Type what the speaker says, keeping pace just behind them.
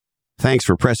Thanks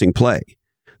for pressing play.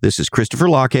 This is Christopher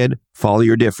Lochhead, Follow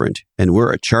Your Different, and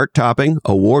we're a chart-topping,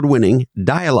 award-winning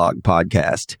dialogue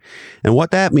podcast. And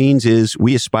what that means is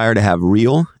we aspire to have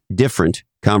real, different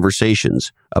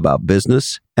conversations about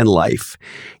business and life.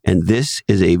 And this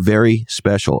is a very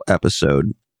special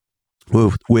episode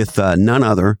with none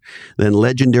other than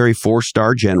legendary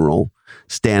four-star general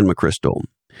Stan McChrystal.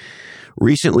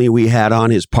 Recently, we had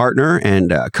on his partner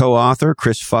and co-author,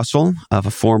 Chris Fussell, of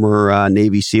a former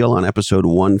Navy SEAL, on episode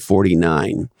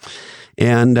 149.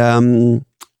 And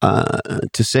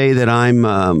to say that I'm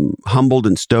humbled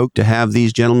and stoked to have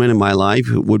these gentlemen in my life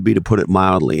would be to put it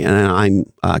mildly. And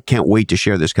I can't wait to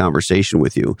share this conversation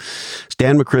with you.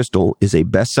 Stan McChrystal is a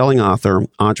best-selling author,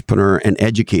 entrepreneur, and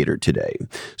educator today.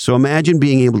 So imagine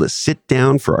being able to sit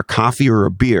down for a coffee or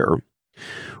a beer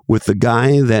with the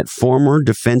guy that former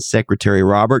Defense Secretary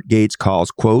Robert Gates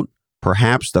calls, quote,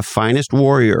 perhaps the finest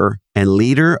warrior and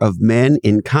leader of men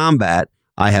in combat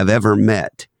I have ever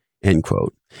met, end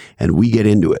quote. And we get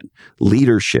into it.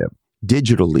 Leadership,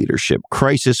 digital leadership,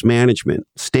 crisis management,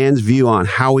 Stan's view on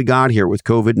how we got here with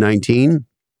COVID-19,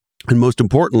 and most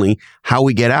importantly, how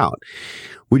we get out.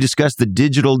 We discuss the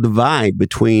digital divide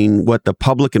between what the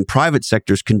public and private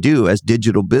sectors can do as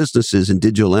digital businesses and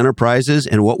digital enterprises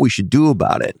and what we should do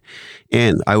about it.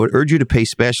 And I would urge you to pay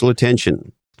special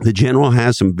attention. The general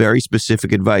has some very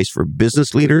specific advice for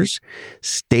business leaders,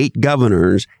 state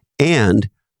governors, and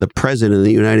the President of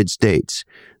the United States.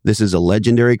 This is a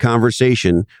legendary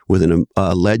conversation with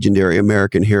a legendary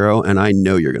American hero, and I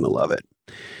know you're going to love it.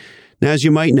 Now, as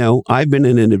you might know, I've been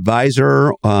an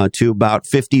advisor to about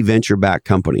 50 venture-backed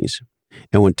companies.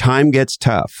 And when time gets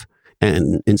tough,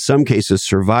 and in some cases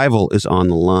survival is on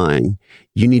the line,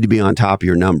 you need to be on top of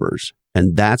your numbers.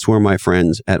 And that's where my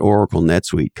friends at Oracle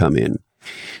NetSuite come in.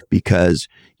 Because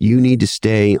you need to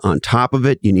stay on top of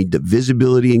it. You need the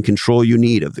visibility and control you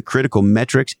need of the critical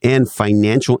metrics and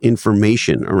financial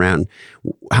information around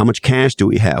how much cash do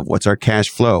we have? What's our cash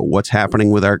flow? What's happening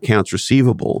with our accounts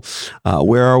receivable?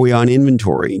 Where are we on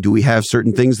inventory? Do we have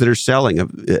certain things that are selling?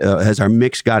 Has our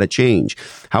mix got to change?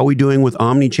 How are we doing with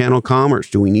omni-channel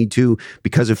commerce? Do we need to,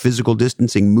 because of physical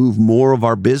distancing, move more of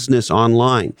our business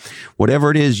online? Whatever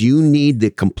it is, you need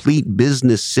the complete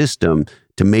business system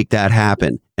to make that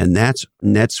happen. And that's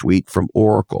NetSuite from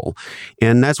Oracle.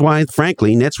 And that's why,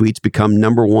 frankly, NetSuite's become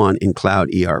number one in cloud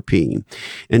ERP.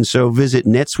 And so visit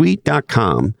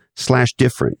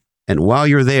netsuite.com/different. And while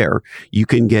you're there, you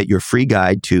can get your free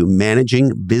guide to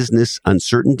managing business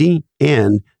uncertainty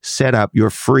and set up your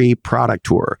free product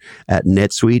tour at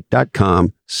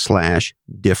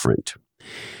netsuite.com/different.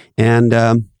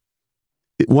 And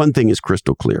one thing is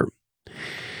crystal clear.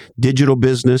 Digital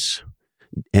business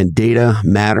and data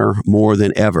matter more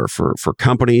than ever for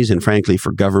companies and, frankly,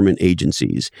 for government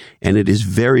agencies. And it is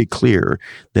very clear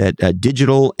that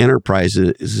digital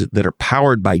enterprises that are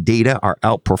powered by data are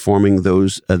outperforming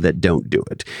those that don't do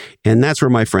it. And that's where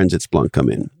my friends at Splunk come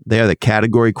in. They are the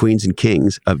category queens and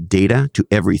kings of data to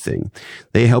everything.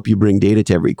 They help you bring data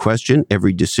to every question,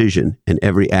 every decision, and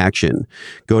every action.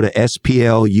 Go to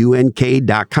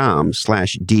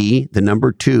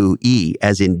splunk.com/D2E,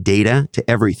 as in data to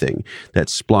everything.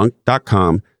 That's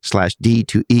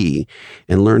splunk.com/D2E,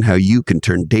 and learn how you can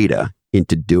turn data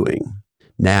into doing.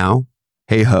 Now,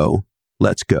 hey ho,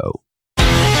 let's go.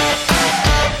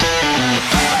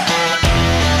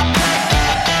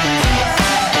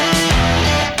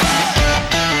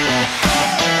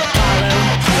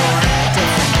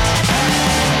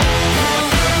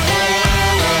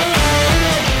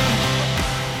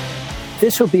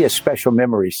 This will be a special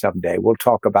memory someday. We'll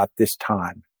talk about this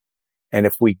time. And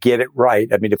if we get it right,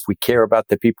 I mean, if we care about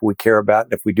the people we care about,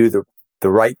 and if we do the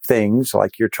right things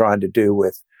like you're trying to do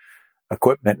with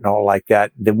equipment and all like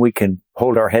that, then we can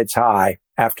hold our heads high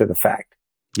after the fact.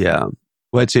 Yeah.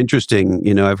 Well, it's interesting.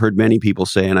 You know, I've heard many people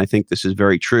say, and I think this is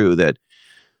very true, that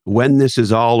when this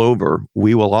is all over,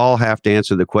 we will all have to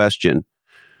answer the question,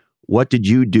 what did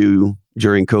you do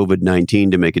during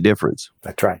COVID-19 to make a difference?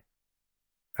 That's right.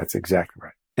 That's exactly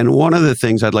right. And one of the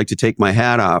things I'd like to take my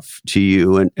hat off to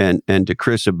you and to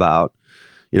Chris about,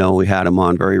 you know, we had him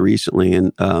on very recently,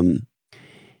 and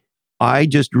I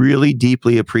just really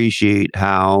deeply appreciate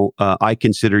how I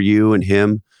consider you and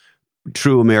him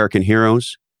true American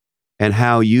heroes, and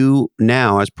how you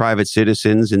now, as private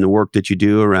citizens, in the work that you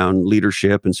do around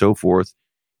leadership and so forth,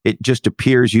 it just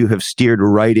appears you have steered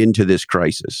right into this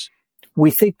crisis.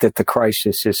 We think that the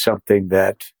crisis is something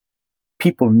that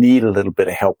people need a little bit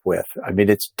of help with. I mean,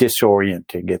 it's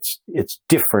disorienting. It's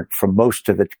different from most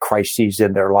of the crises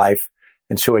in their life.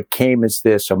 And so it came as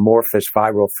this amorphous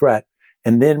viral threat.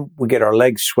 And then we get our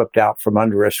legs swept out from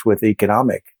under us with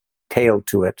economic tail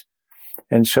to it.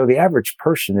 And so the average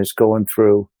person is going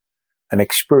through an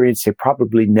experience they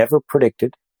probably never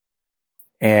predicted,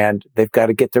 and they've got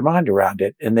to get their mind around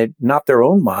it. And they, not their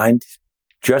own mind,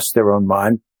 just their own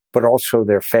mind, but also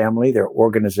their family, their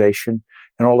organization,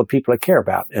 and all the people they care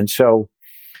about. And so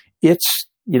it's,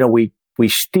 we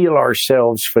steel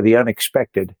ourselves for the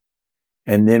unexpected.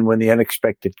 And then when the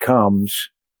unexpected comes,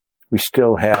 we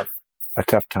still have a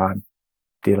tough time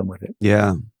dealing with it.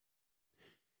 Yeah.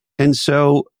 And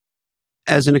so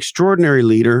as an extraordinary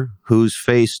leader who's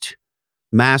faced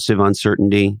massive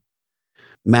uncertainty,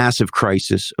 massive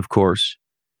crisis, of course,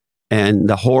 and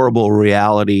the horrible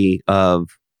reality of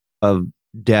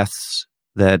deaths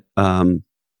that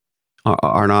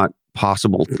are not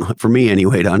possible, for me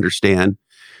anyway, to understand.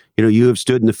 You have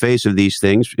stood in the face of these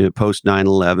things post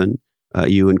 9/11,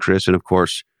 you and Chris, and of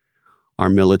course, our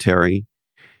military.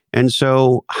 And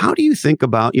so how do you think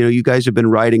about, you guys have been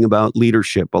writing about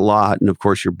leadership a lot, and of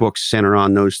course, your books center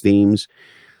on those themes.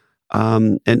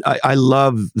 And I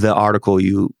love the article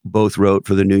you both wrote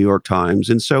for the New York Times.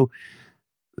 And so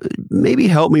maybe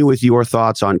help me with your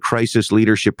thoughts on crisis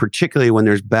leadership, particularly when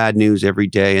there's bad news every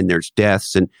day and there's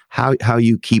deaths, and how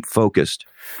you keep focused.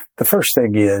 The first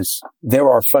thing is there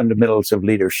are fundamentals of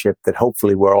leadership that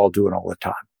hopefully we're all doing all the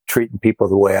time. Treating people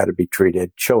the way I ought to be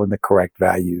treated, showing the correct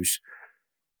values,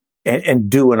 and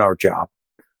doing our job.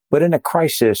 But in a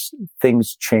crisis,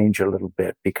 things change a little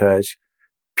bit because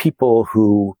people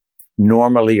who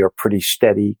normally are pretty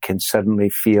steady can suddenly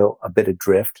feel a bit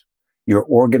adrift. Your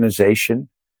organization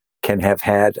can have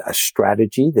had a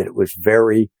strategy that it was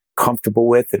very comfortable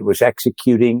with, that it was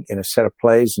executing in a set of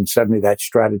plays, and suddenly that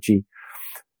strategy,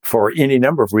 for any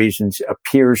number of reasons,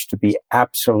 appears to be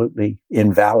absolutely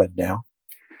invalid now.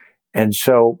 And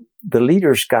so the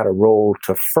leader's got a role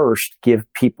to first give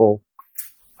people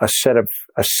a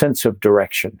sense of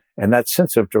direction. And that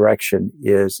sense of direction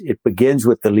it begins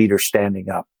with the leader standing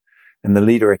up and the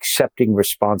leader accepting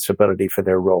responsibility for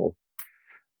their role.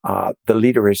 The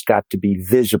leader has got to be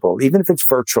visible, even if it's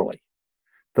virtually.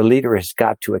 The leader has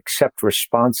got to accept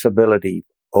responsibility.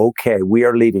 Okay, we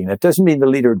are leading. That doesn't mean the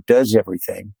leader does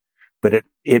everything, but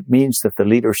it means that the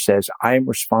leader says, I am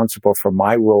responsible for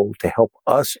my role to help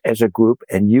us as a group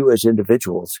and you as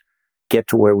individuals get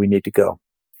to where we need to go.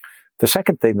 The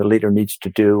second thing the leader needs to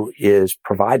do is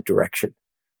provide direction,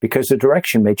 because the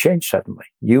direction may change suddenly.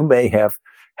 You may have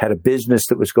had a business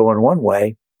that was going one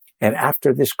way, and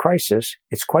after this crisis,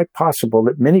 it's quite possible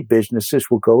that many businesses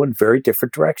will go in very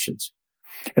different directions.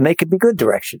 And they could be good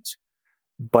directions,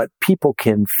 but people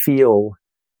can feel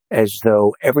as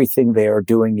though everything they are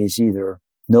doing is either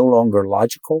no longer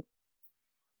logical,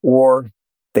 or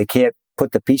they can't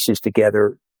put the pieces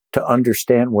together to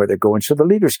understand where they're going. So the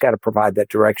leader's got to provide that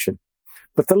direction.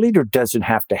 But the leader doesn't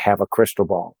have to have a crystal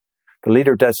ball. The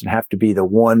leader doesn't have to be the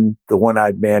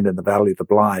one-eyed man in the valley of the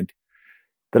blind.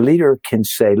 The leader can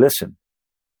say, listen,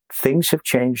 things have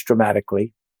changed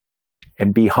dramatically,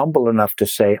 and be humble enough to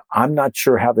say, I'm not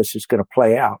sure how this is going to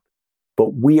play out,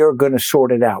 but we are going to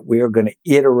sort it out. We are going to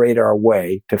iterate our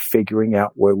way to figuring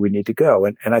out where we need to go.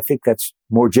 And I think that's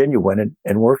more genuine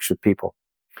and works with people.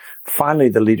 Finally,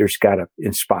 the leader's got to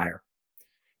inspire.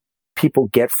 People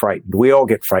get frightened. We all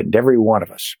get frightened, every one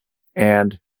of us.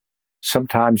 And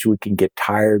sometimes we can get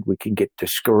tired. We can get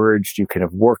discouraged. You can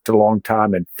have worked a long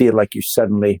time and feel like you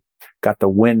suddenly got the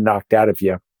wind knocked out of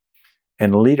you.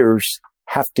 And leaders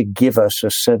have to give us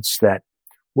a sense that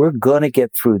we're going to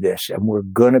get through this and we're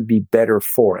going to be better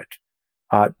for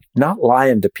it. Not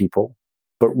lying to people,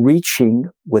 but reaching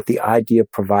with the idea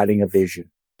of providing a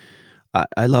vision.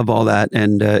 I love all that.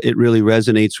 And it really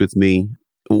resonates with me.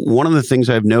 One of the things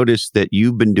I've noticed that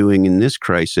you've been doing in this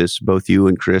crisis, both you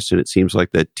and Chris, and it seems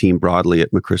like that team broadly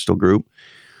at McChrystal Group,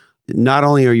 not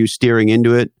only are you steering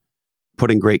into it,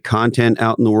 putting great content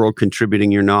out in the world,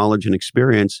 contributing your knowledge and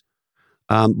experience,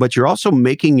 but you're also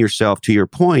making yourself, to your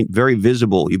point, very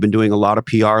visible. You've been doing a lot of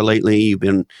PR lately. You've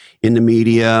been in the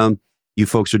media. You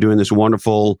folks are doing this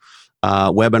wonderful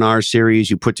webinar series.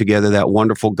 You put together that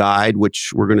wonderful guide,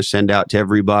 which we're going to send out to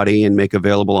everybody and make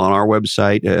available on our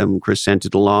website. Chris sent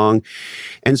it along.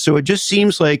 And so it just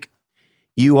seems like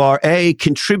you are, A,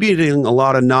 contributing a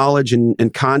lot of knowledge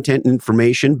and content and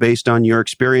information based on your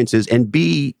experiences, and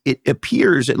B, it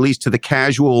appears, at least to the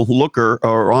casual looker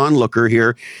or onlooker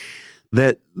here,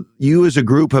 that you as a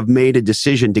group have made a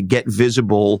decision to get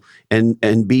visible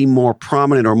and be more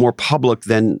prominent or more public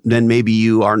than maybe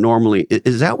you are normally.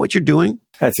 Is that what you're doing?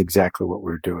 That's exactly what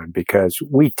we're doing, because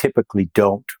we typically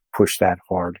don't push that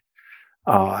hard.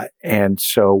 And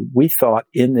so we thought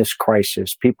in this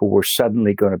crisis, people were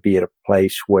suddenly going to be at a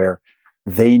place where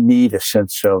they need a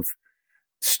sense of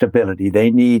stability.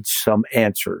 They need some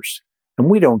answers. And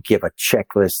we don't give a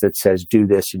checklist that says do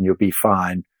this and you'll be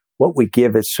fine. What we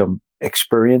give is some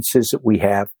experiences that we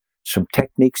have, some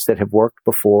techniques that have worked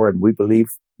before and we believe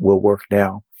will work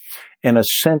now, and a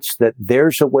sense that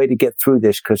there's a way to get through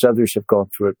this because others have gone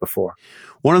through it before.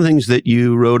 One of the things that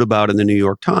you wrote about in the New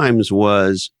York Times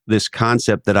was this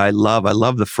concept that I love. I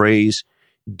love the phrase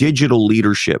digital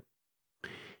leadership.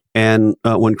 And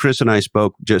when Chris and I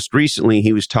spoke just recently,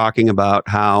 he was talking about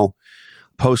how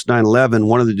post 9/11,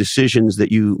 one of the decisions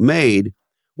that you made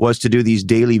was to do these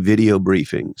daily video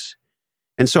briefings.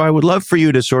 And so I would love for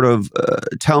you to sort of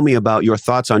tell me about your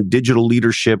thoughts on digital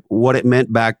leadership, what it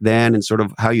meant back then, and sort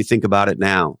of how you think about it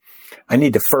now. I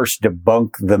need to first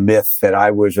debunk the myth that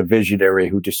I was a visionary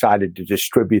who decided to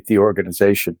distribute the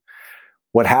organization.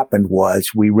 What happened was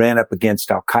we ran up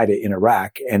against Al-Qaeda in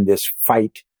Iraq, and this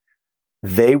fight,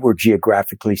 they were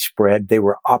geographically spread, they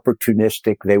were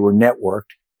opportunistic, they were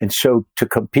networked, and so to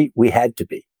compete, we had to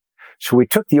be. So we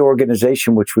took the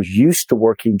organization, which was used to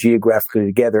working geographically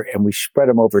together, and we spread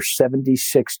them over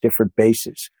 76 different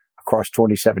bases across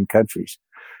 27 countries.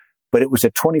 But it was a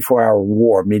 24-hour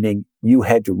war, meaning you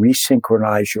had to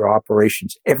resynchronize your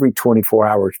operations every 24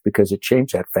 hours because it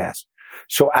changed that fast.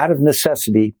 So out of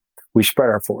necessity, we spread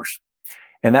our force.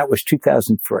 And that was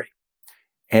 2003.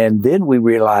 And then we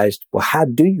realized, well, how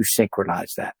do you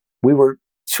synchronize that? We were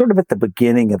sort of at the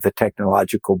beginning of the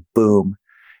technological boom.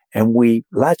 And we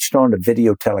latched on to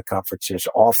video teleconferences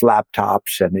off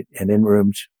laptops and in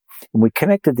rooms. And we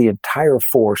connected the entire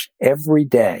force every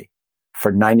day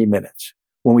for 90 minutes.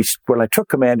 When I took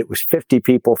command, it was 50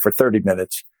 people for 30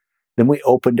 minutes. Then we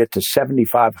opened it to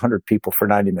 7,500 people for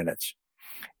 90 minutes.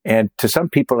 And to some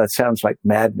people, that sounds like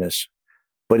madness,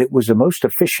 but it was the most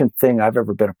efficient thing I've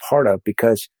ever been a part of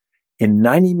because in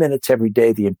 90 minutes every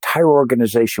day, the entire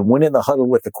organization went in the huddle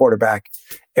with the quarterback.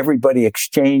 Everybody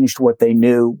exchanged what they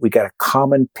knew. We got a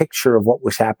common picture of what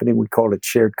was happening. We called it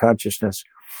shared consciousness.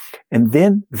 And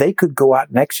then they could go out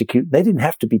and execute. They didn't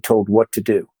have to be told what to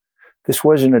do. This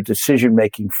wasn't a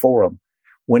decision-making forum.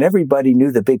 When everybody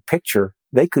knew the big picture,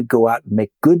 they could go out and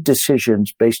make good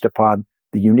decisions based upon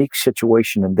the unique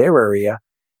situation in their area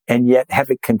and yet have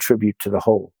it contribute to the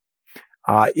whole.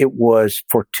 It was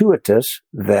fortuitous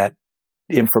that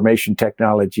information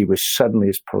technology was suddenly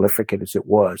as prolific as it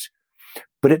was,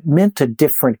 but it meant a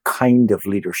different kind of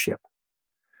leadership.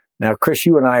 Now, Chris,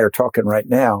 you and I are talking right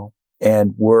now,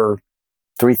 and we're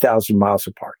 3,000 miles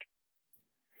apart.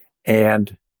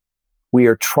 And we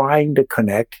are trying to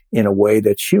connect in a way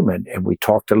that's human. And we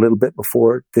talked a little bit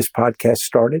before this podcast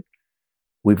started.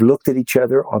 We've looked at each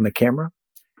other on the camera.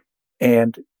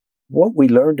 And what we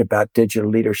learned about digital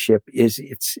leadership is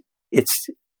it's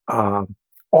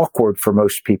awkward for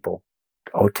most people.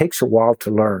 It takes a while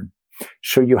to learn.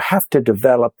 So you have to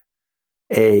develop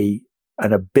an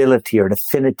ability or an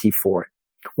affinity for it.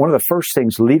 One of the first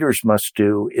things leaders must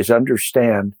do is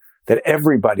understand that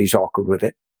everybody's awkward with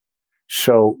it.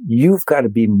 So you've got to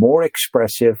be more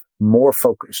expressive, more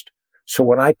focused. So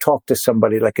when I talk to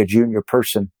somebody like a junior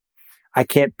person, I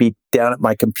can't be down at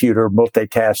my computer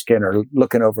multitasking or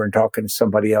looking over and talking to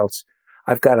somebody else.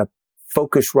 I've got to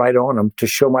focus right on them to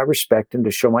show my respect and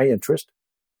to show my interest.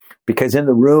 Because in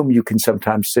the room, you can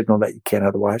sometimes signal that you can't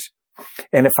otherwise.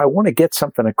 And if I want to get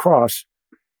something across,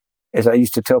 as I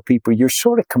used to tell people, you're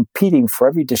sort of competing for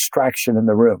every distraction in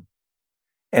the room.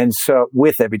 And so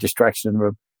with every distraction in the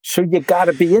room. So you got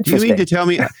to be interesting. Do you mean to tell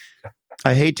me,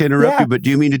 I hate to interrupt you, but do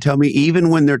you mean to tell me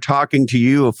even when they're talking to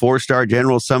you, a 4-star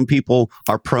general, some people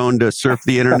are prone to surf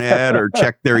the internet or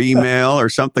check their email or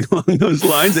something along those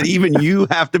lines, that even you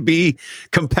have to be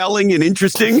compelling and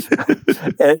interesting?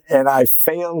 and I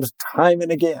failed time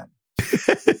and again.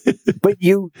 But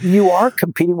you are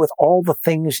competing with all the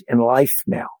things in life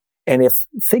now. And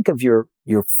think of your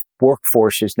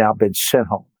workforce has now been sent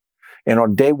home. And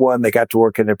on day one, they got to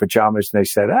work in their pajamas and they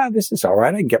said, this is all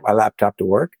right. I can get my laptop to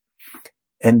work.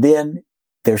 And then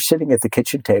they're sitting at the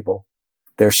kitchen table.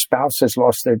 Their spouse has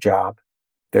lost their job.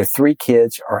 Their 3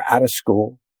 kids are out of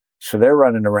school. So they're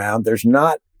running around. There's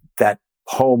not that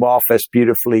home office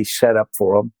beautifully set up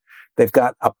for them. They've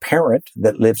got a parent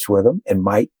that lives with them and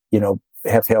might,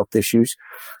 have health issues.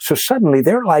 So suddenly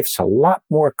their life's a lot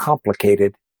more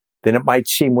complicated than it might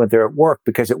seem when they're at work,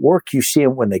 because at work, you see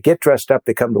them when they get dressed up,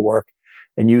 they come to work,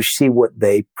 and you see what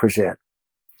they present.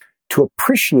 To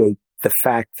appreciate the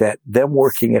fact that them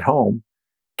working at home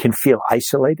can feel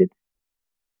isolated.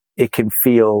 It can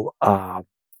feel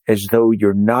as though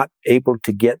you're not able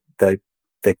to get the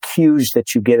cues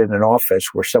that you get in an office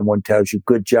where someone tells you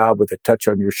good job with a touch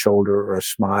on your shoulder or a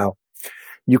smile.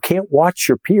 You can't watch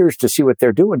your peers to see what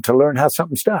they're doing to learn how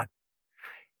something's done.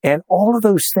 And all of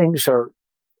those things are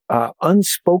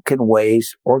unspoken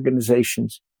ways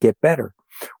organizations get better.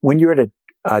 When you're at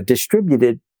a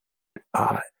distributed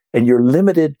and you're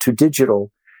limited to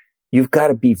digital, you've got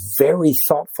to be very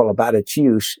thoughtful about its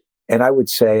use. And I would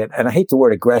say, and I hate the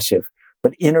word aggressive,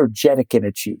 but energetic in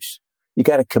its use. You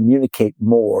got to communicate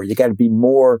more. You got to be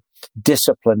more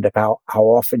disciplined about how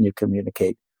often you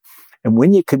communicate. And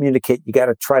when you communicate, you got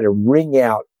to try to wring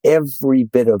out every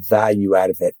bit of value out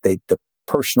of it, the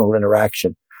personal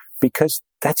interaction, because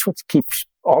that's what keeps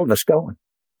all of us going.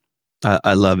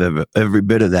 I love every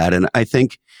bit of that. And I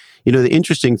think, the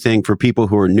interesting thing for people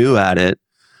who are new at it,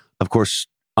 of course,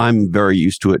 I'm very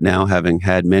used to it now, having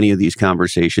had many of these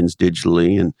conversations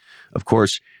digitally. And of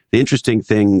course, the interesting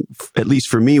thing, at least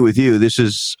for me with you, this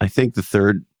is, I think, the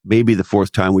third, maybe the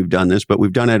fourth time we've done this, but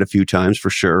we've done it a few times for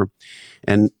sure.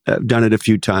 And I've done it a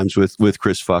few times with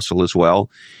Chris Fussell as well.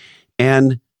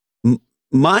 And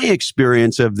my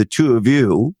experience of the two of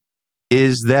you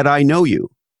is that I know you.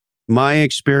 My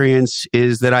experience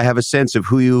is that I have a sense of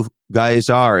who you guys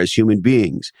are as human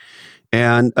beings.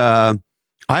 And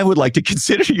I would like to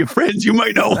consider you friends. You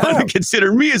might not want to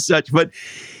consider me as such, but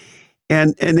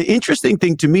and the interesting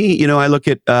thing to me, I look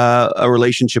at a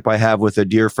relationship I have with a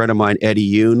dear friend of mine,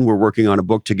 Eddie Yoon. We're working on a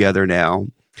book together now.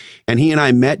 And he and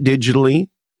I met digitally.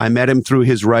 I met him through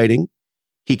his writing.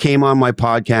 He came on my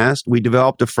podcast. We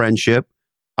developed a friendship.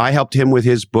 I helped him with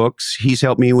his books. He's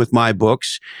helped me with my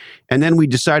books. And then we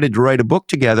decided to write a book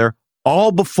together,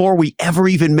 all before we ever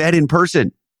even met in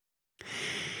person.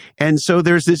 And so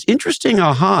there's this interesting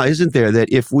aha, isn't there, that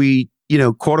if we,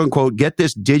 quote unquote, get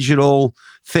this digital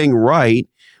thing right,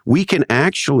 we can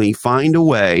actually find a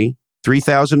way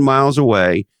 3,000 miles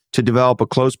away to develop a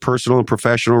close personal and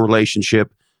professional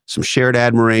relationship, some shared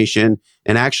admiration,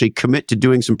 and actually commit to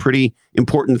doing some pretty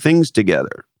important things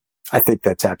together. I think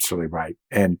that's absolutely right.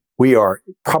 And we are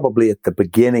probably at the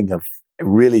beginning of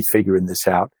really figuring this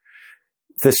out.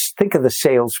 Think of the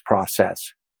sales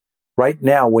process. Right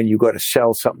now, when you go to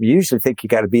sell something, you usually think you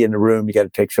got to be in the room, you got to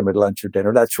take somebody to lunch or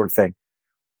dinner, that sort of thing.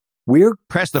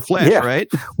 Press the flesh, right?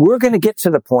 We're going to get to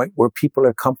the point where people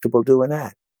are comfortable doing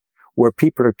that, where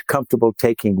people are comfortable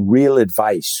taking real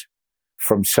advice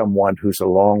from someone who's a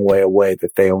long way away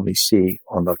that they only see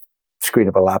on the screen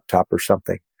of a laptop or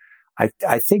something.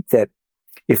 I think that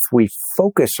if we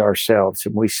focus ourselves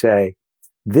and we say,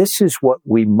 this is what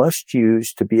we must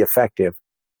use to be effective,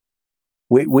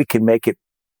 we can make it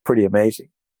pretty amazing.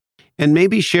 And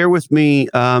maybe share with me,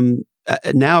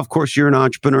 now, of course, you're an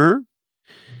entrepreneur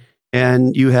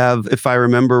and you have, if I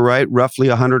remember right, roughly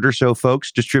 100 or so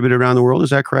folks distributed around the world.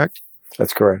 Is that correct?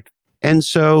 That's correct. And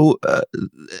so,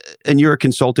 and you're a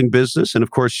consulting business, and of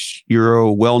course, you're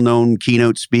a well-known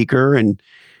keynote speaker, and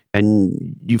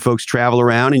you folks travel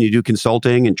around and you do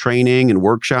consulting and training and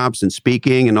workshops and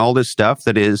speaking and all this stuff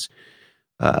that is,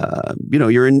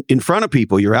 you're in front of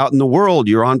people, you're out in the world,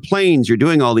 you're on planes, you're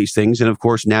doing all these things. And of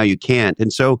course, now you can't.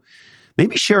 And so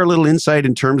maybe share a little insight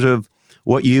in terms of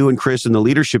what you and Chris and the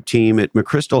leadership team at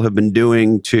McChrystal have been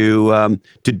doing to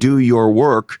do your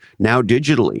work now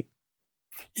digitally.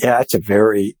 Yeah, that's a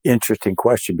very interesting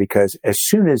question, because as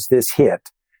soon as this hit,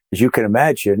 as you can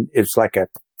imagine, it's like a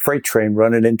freight train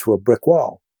running into a brick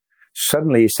wall.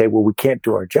 Suddenly you say, well, we can't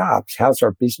do our jobs. How's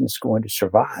our business going to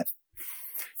survive?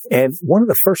 And one of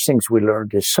the first things we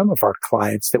learned is some of our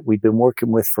clients that we've been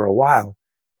working with for a while,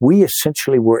 we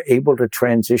essentially were able to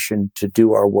transition to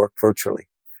do our work virtually.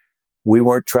 We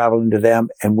weren't traveling to them,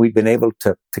 and we've been able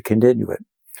to continue it.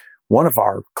 One of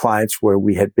our clients, where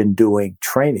we had been doing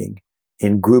training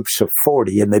in groups of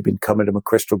 40, and they've been coming to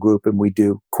McChrystal Group and we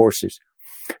do courses,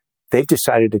 they've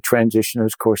decided to transition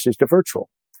those courses to virtual.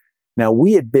 Now,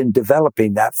 we had been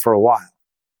developing that for a while,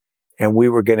 and we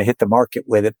were going to hit the market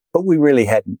with it, but we really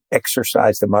hadn't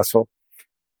exercised the muscle,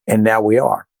 and now we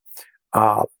are.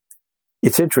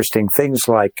 It's interesting, things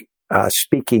like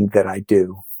speaking that I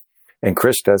do, and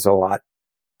Chris does a lot,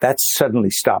 that's suddenly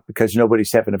stopped because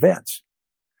nobody's having events.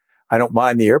 I don't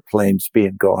mind the airplanes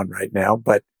being gone right now,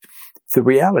 but the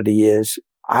reality is,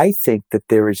 I think that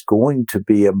there is going to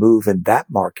be a move in that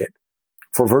market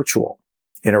for virtual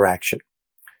interaction,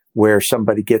 where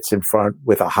somebody gets in front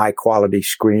with a high quality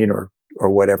screen or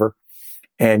whatever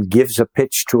and gives a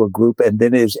pitch to a group and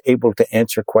then is able to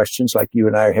answer questions like you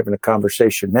and I are having a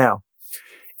conversation now.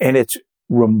 And it's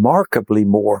remarkably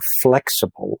more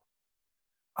flexible,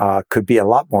 could be a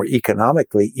lot more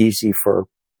economically easy for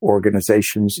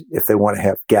organizations if they want to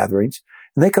have gatherings.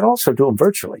 And they could also do them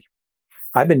virtually.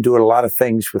 I've been doing a lot of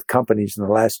things with companies in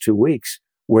the last 2 weeks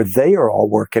where they are all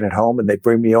working at home and they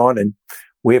bring me on and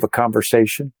we have a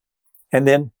conversation. And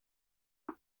then,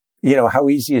 how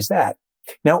easy is that?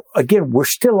 Now, again, we're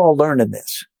still all learning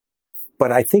this,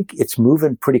 But I think it's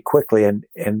moving pretty quickly. And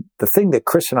the thing that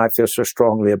Chris and I feel so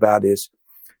strongly about is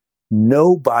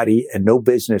nobody and no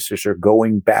businesses are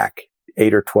going back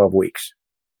 8 or 12 weeks.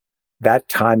 That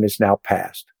time is now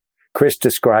past. Chris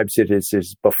describes it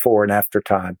as before and after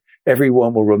time.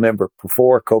 Everyone will remember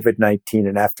before COVID-19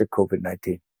 and after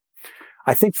COVID-19.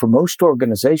 I think for most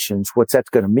organizations, what that's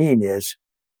going to mean is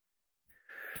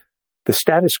the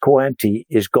status quo ante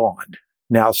is gone.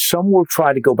 Now, some will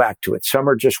try to go back to it. Some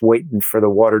are just waiting for the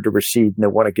water to recede and they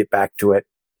want to get back to it.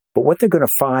 But what they're going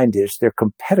to find is their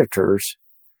competitors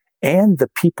and the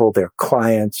people, their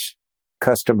clients,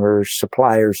 customers,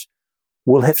 suppliers,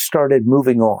 will have started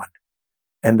moving on.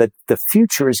 And that the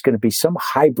future is going to be some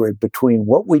hybrid between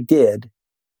what we did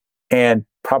and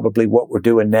probably what we're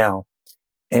doing now.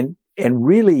 And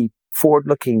really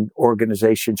forward-looking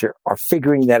organizations are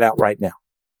figuring that out right now.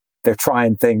 They're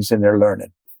trying things and they're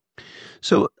learning.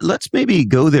 So let's maybe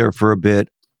go there for a bit.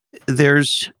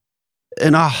 There's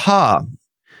an aha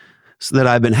that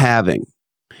I've been having.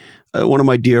 One of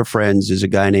my dear friends is a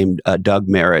guy named Doug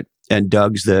Merritt, and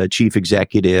Doug's the chief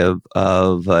executive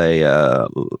of a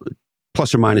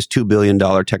plus or minus $2 billion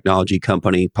technology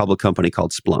company, public company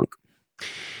called Splunk.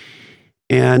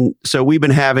 And so we've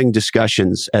been having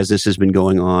discussions as this has been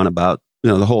going on about,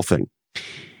 the whole thing.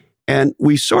 And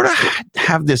we sort of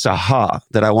have this aha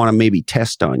that I want to maybe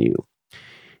test on you.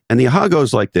 And the aha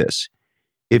goes like this.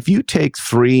 If you take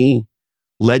 3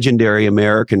 legendary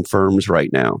American firms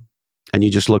right now, and you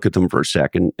just look at them for a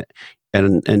second,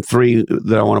 and 3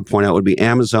 that I want to point out would be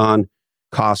Amazon,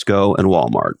 Costco, and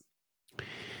Walmart.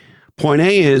 Point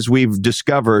A is we've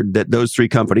discovered that those 3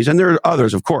 companies, and there are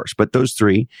others, of course, but those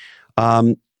 3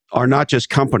 are not just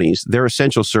companies, they're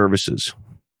essential services.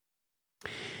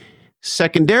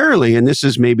 Secondarily, and this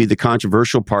is maybe the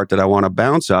controversial part that I want to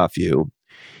bounce off you,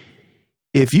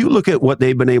 if you look at what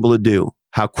they've been able to do,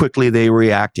 how quickly they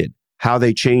reacted, how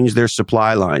they changed their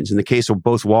supply lines. In the case of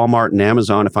both Walmart and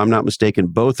Amazon, if I'm not mistaken,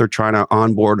 both are trying to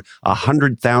onboard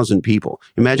 100,000 people.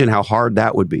 Imagine how hard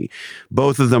that would be.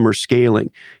 Both of them are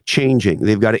scaling, changing.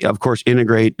 They've got to, of course,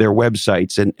 integrate their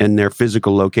websites and their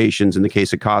physical locations in the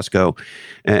case of Costco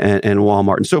and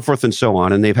Walmart and so forth and so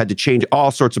on. And they've had to change all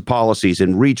sorts of policies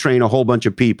and retrain a whole bunch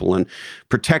of people and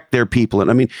protect their people. And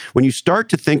I mean, when you start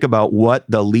to think about what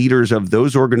the leaders of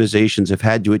those organizations have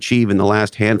had to achieve in the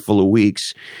last handful of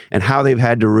weeks and how they've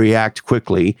had to react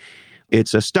quickly,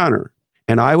 it's a stunner.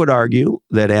 And I would argue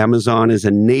that Amazon is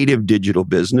a native digital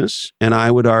business. And I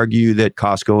would argue that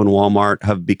Costco and Walmart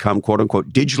have become, quote unquote,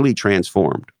 digitally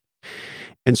transformed.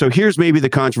 And so here's maybe the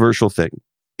controversial thing.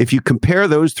 If you compare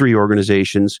those 3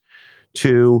 organizations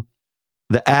to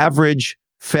the average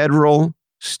federal,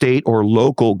 state, or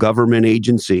local government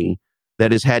agency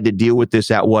that has had to deal with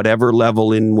this at whatever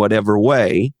level in whatever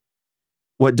way,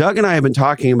 what Doug and I have been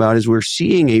talking about is we're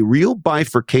seeing a real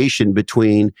bifurcation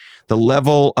between the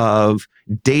level of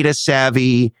data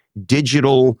savvy,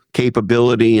 digital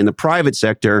capability in the private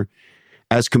sector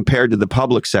as compared to the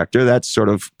public sector. That's sort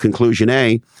of conclusion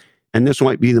A. And this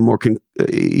might be the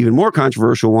even more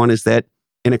controversial one, is that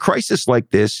in a crisis like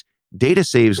this, data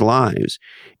saves lives,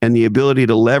 and the ability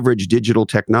to leverage digital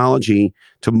technology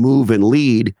to move and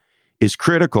lead is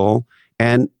critical.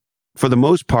 And for the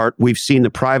most part, we've seen the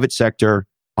private sector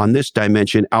on this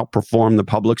dimension outperform the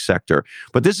public sector.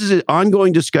 But this is an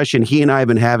ongoing discussion he and I have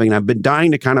been having, and I've been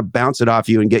dying to kind of bounce it off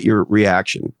you and get your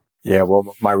reaction. Yeah,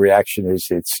 well, my reaction is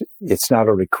it's not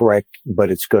only correct, but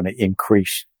it's going to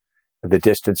increase the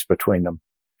distance between them.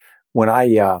 When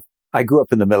I grew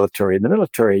up in the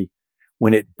military,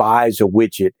 when it buys a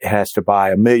widget, it has to buy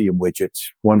 1 million widgets,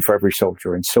 one for every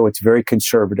soldier. And so it's very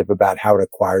conservative about how it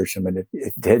acquires them, and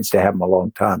it tends to have them a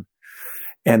long time.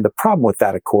 And the problem with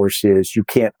that, of course, is you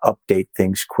can't update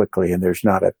things quickly, and there's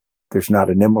not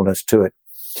a nimbleness to it.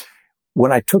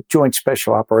 When I took Joint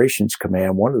Special Operations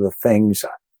Command, one of the things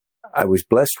I was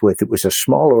blessed with, it was a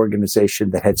small organization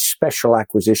that had special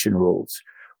acquisition rules.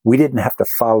 We didn't have to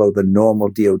follow the normal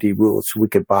DoD rules, so we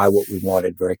could buy what we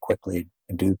wanted very quickly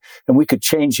and we could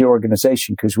change the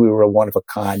organization because we were a one of a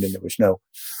kind and there was no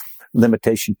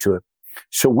limitation to it.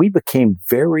 So we became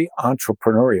very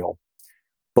entrepreneurial.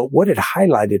 But what it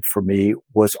highlighted for me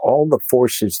was all the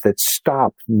forces that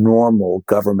stop normal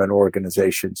government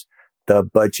organizations, the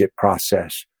budget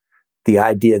process, the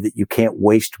idea that you can't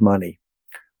waste money.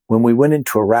 When we went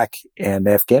into Iraq and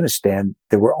Afghanistan,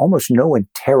 there were almost no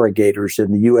interrogators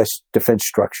in the U.S. defense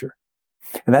structure.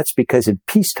 And that's because in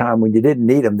peacetime, when you didn't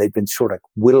need them, they'd been sort of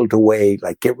whittled away,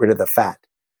 like get rid of the fat.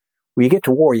 When you get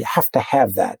to war, you have to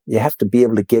have that. You have to be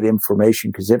able to get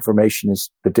information because information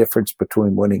is the difference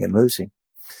between winning and losing.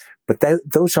 But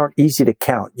those aren't easy to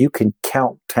count. You can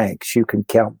count tanks, you can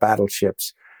count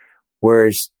battleships,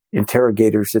 whereas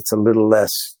interrogators, it's a little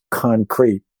less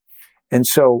concrete. And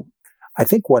so I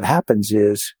think what happens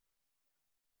is,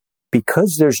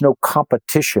 because there's no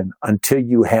competition until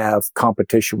you have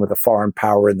competition with a foreign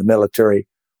power in the military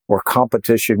or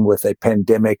competition with a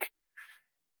pandemic,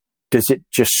 does it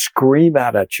just scream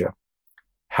out at you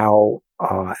how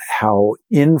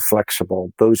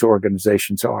inflexible those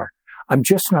organizations are? I'm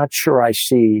just not sure I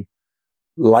see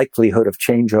likelihood of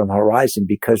change on the horizon,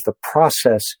 because the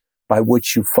process by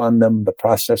which you fund them, the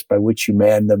process by which you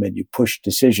man them and you push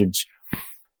decisions,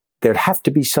 there'd have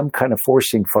to be some kind of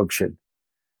forcing function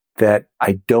that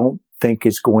I don't think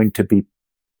is going to be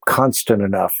constant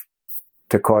enough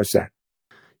to cause that.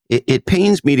 It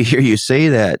pains me to hear you say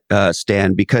that,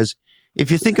 Stan, because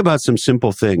if you think about some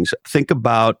simple things, think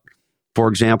about, for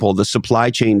example, the supply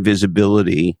chain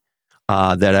visibility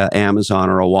that an Amazon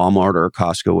or a Walmart or a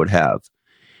Costco would have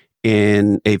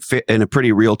in a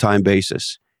pretty real-time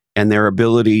basis, and their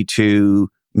ability to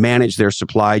manage their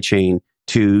supply chain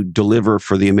to deliver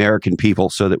for the American people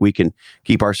so that we can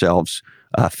keep ourselves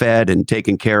fed and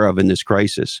taken care of in this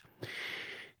crisis.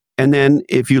 And then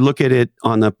if you look at it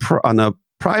on the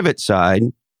public side,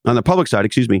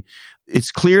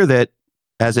 it's clear that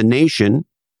as a nation,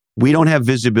 we don't have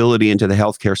visibility into the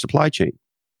healthcare supply chain.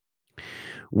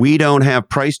 We don't have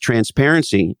price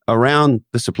transparency around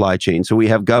the supply chain. So we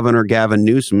have Governor Gavin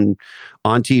Newsom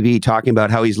on TV talking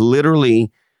about how he's literally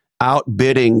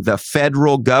outbidding the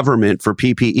federal government for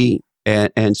PPE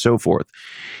and so forth.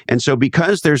 And so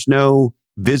because there's no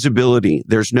visibility,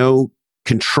 there's no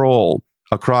control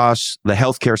across the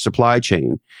healthcare supply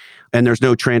chain, and there's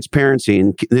no transparency,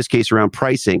 in this case around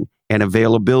pricing and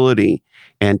availability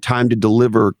and time to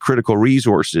deliver critical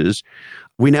resources,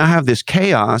 we now have this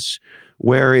chaos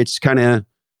where it's kind of,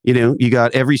 you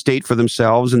got every state for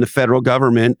themselves and the federal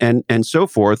government and so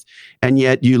forth. And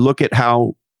yet you look at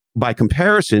how, by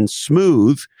comparison,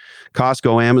 smooth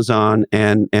Costco, Amazon,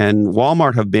 and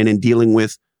Walmart have been in dealing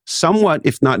with somewhat,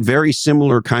 if not very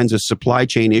similar kinds of supply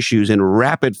chain issues and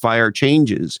rapid fire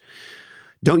changes.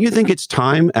 Don't you think it's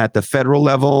time at the federal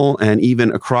level and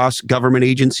even across government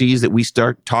agencies that we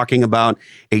start talking about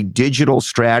a digital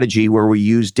strategy where we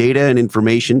use data and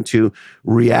information to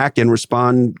react and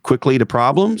respond quickly to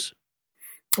problems?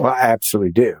 Well, I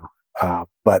absolutely do.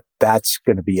 But that's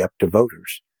going to be up to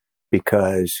voters,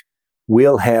 because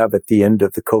we'll have, at the end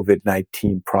of the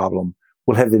COVID-19 problem,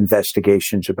 we'll have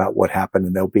investigations about what happened,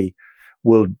 and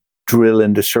we'll drill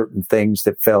into certain things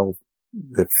that fell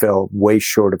way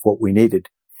short of what we needed.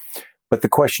 But the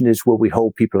question is, will we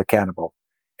hold people accountable?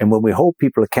 And when we hold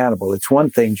people accountable, it's one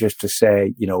thing just to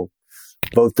say,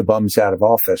 vote the bums out of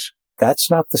office.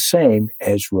 That's not the same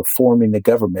as reforming the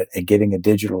government and getting a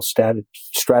digital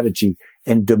strategy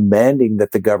and demanding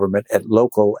that the government at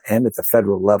local and at the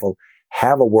federal level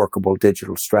have a workable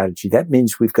digital strategy. That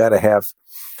means we've got to have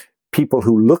people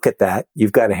who look at that.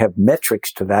 You've got to have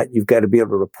metrics to that. You've got to be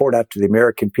able to report out to the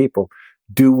American people.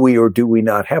 Do we or do we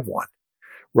not have one?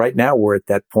 Right now, we're at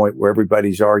that point where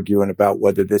everybody's arguing about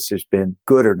whether this has been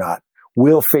good or not.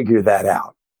 We'll figure that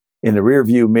out. In the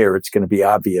rearview mirror, it's going to be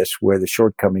obvious where the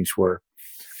shortcomings were.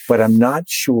 But I'm not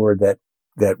sure that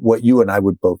what you and I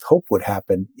would both hope would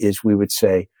happen is we would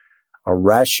say a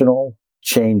rational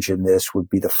change in this would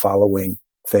be the following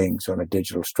things on a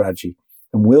digital strategy.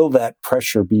 And will that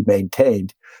pressure be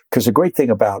maintained? Because the great thing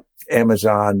about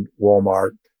Amazon,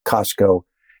 Walmart, Costco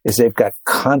is they've got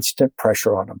constant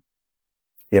pressure on them.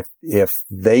 If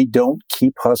they don't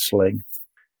keep hustling,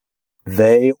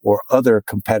 they or other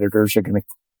competitors are going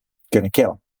to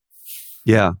kill.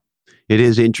 Yeah, it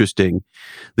is interesting.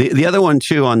 The other one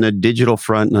too, on the digital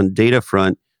front and on the data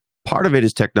front, part of it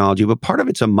is technology, but part of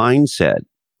it's a mindset.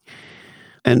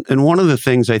 And one of the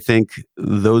things I think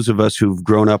those of us who've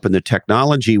grown up in the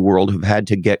technology world have had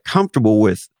to get comfortable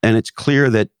with, and it's clear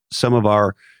that some of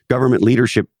our government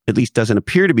leadership at least doesn't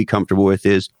appear to be comfortable with,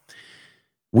 is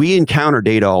we encounter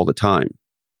data all the time.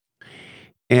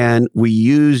 And we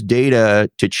use data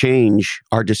to change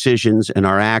our decisions and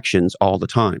our actions all the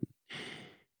time.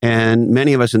 And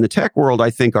many of us in the tech world, I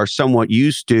think, are somewhat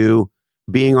used to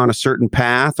being on a certain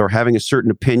path or having a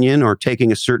certain opinion or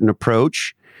taking a certain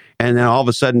approach, and then all of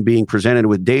a sudden being presented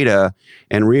with data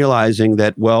and realizing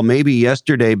that, well, maybe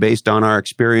yesterday, based on our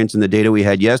experience and the data we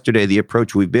had yesterday, the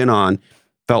approach we've been on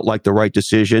felt like the right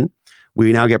decision.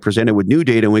 We now get presented with new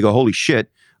data and we go, holy shit,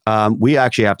 we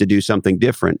actually have to do something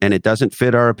different, and it doesn't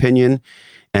fit our opinion.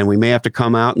 And we may have to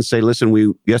come out and say,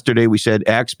 listen, yesterday we said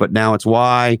X, but now it's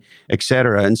Y, et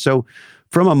cetera. And so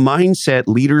From a mindset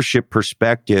leadership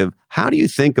perspective, how do you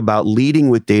think about leading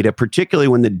with data, particularly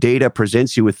when the data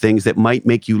presents you with things that might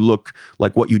make you look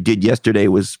like what you did yesterday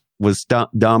was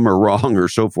dumb or wrong or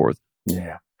so forth?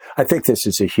 Yeah, I think this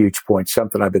is a huge point,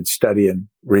 something I've been studying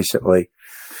recently.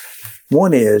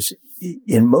 One is,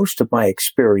 in most of my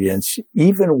experience,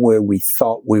 even where we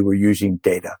thought we were using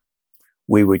data,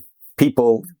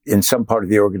 people in some part of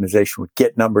the organization would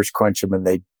get numbers, crunch them, and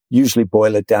they'd usually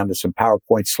boil it down to some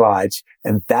PowerPoint slides.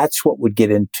 And that's what would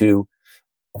get into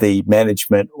the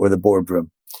management or the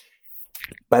boardroom.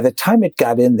 By the time it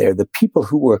got in there, the people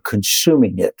who were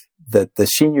consuming it, the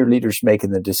senior leaders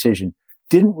making the decision,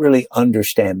 didn't really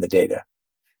understand the data.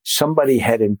 Somebody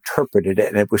had interpreted it,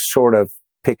 and it was sort of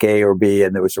pick A or B,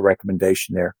 and there was a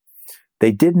recommendation there.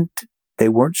 They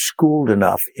weren't schooled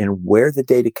enough in where the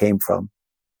data came from,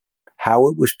 how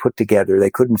it was put together. They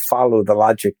couldn't follow the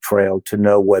logic trail to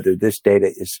know whether this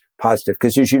data is positive.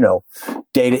 Because as you know,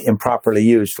 data improperly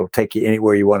used will take you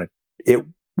anywhere it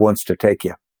wants to take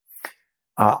you.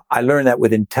 I learned that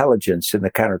with intelligence in the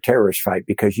counterterrorist fight,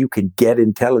 because you can get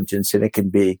intelligence and it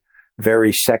can be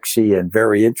very sexy and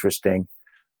very interesting,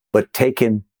 but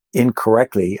taken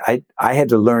incorrectly. I had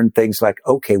to learn things like,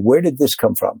 okay, where did this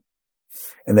come from?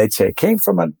 And they'd say, it came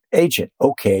from an agent.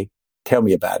 Okay, tell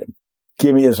me about him.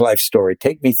 Give me his life story.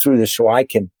 Take me through this so I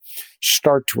can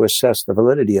start to assess the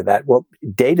validity of that. Well,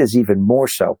 data is even more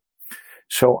so.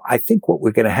 So I think what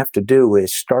we're going to have to do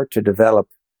is start to develop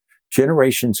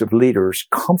generations of leaders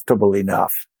comfortable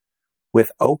enough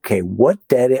with, okay, what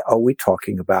data are we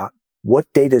talking about? What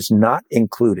data is not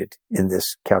included in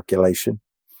this calculation?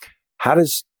 How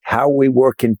are we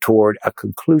working toward a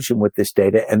conclusion with this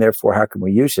data, and therefore how can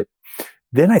we use it?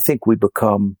 Then I think we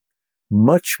become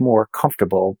much more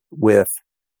comfortable with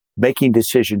making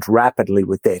decisions rapidly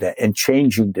with data and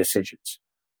changing decisions.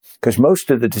 Because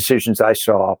most of the decisions I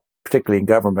saw, particularly in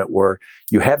government, were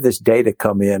you have this data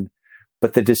come in,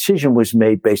 but the decision was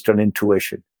made based on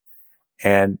intuition.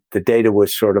 And the data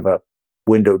was sort of a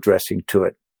window dressing to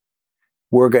it.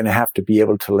 We're going to have to be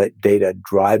able to let data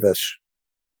drive us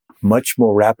much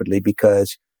more rapidly,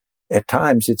 because at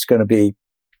times it's going to be,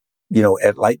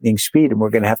 at lightning speed, and we're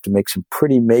going to have to make some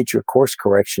pretty major course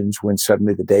corrections when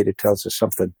suddenly the data tells us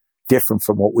something different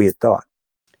from what we had thought.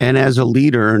 And as a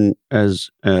leader and as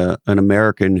an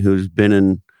American who's been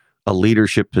in a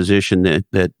leadership position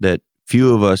that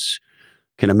few of us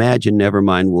can imagine, never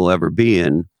mind will ever be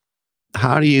in,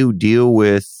 how do you deal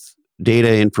with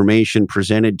data information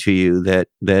presented to you that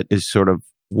is sort of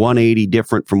 180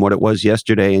 different from what it was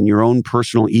yesterday, and your own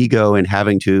personal ego and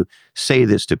having to say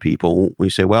this to people? We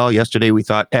say, well, yesterday we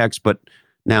thought X, but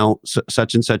now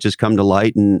such and such has come to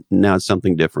light, and now it's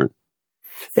something different.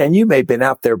 And you may have been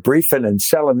out there briefing and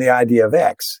selling the idea of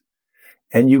X,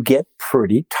 and you get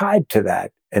pretty tied to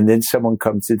that. And then someone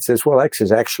comes and says, well, X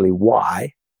is actually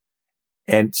Y.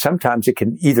 And sometimes it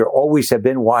can either always have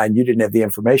been Y and you didn't have the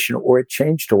information, or it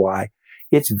changed to Y.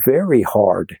 It's very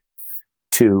hard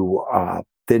to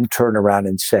then turn around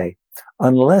and say,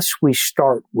 unless we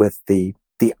start with the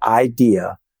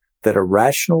idea that a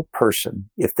rational person,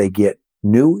 if they get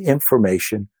new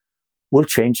information, will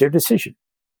change their decision.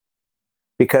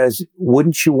 Because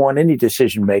wouldn't you want any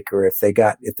decision maker, if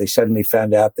they suddenly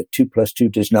found out that 2 + 2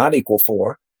 does not equal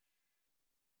 4,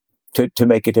 to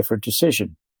make a different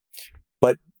decision?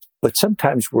 But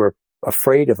sometimes we're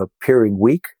afraid of appearing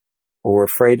weak, or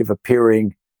afraid of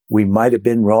appearing we might have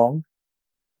been wrong.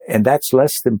 And that's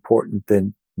less important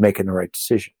than making the right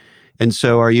decision. And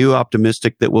so are you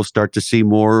optimistic that we'll start to see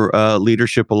more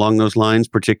leadership along those lines,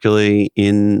 particularly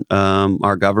in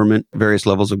our government, various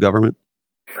levels of government?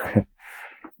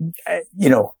 I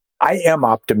am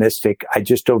optimistic. I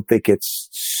just don't think it's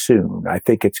soon. I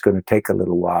think it's going to take a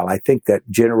little while. I think that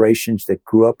generations that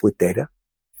grew up with data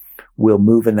will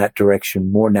move in that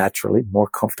direction more naturally, more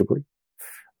comfortably.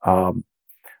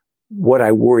 What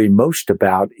I worry most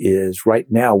about is right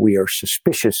now we are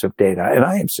suspicious of data, and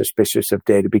I am suspicious of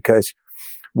data because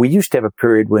we used to have a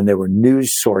period when there were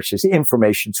news sources,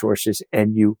 information sources,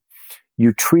 and you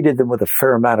treated them with a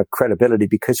fair amount of credibility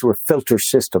because there were filter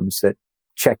systems that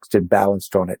checked and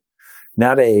balanced on it.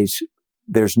 Nowadays,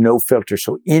 there's no filter,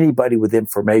 so anybody with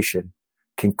information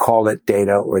can call it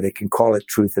data, or they can call it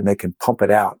truth, and they can pump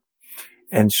it out.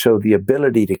 And so the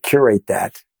ability to curate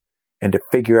that and to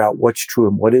figure out what's true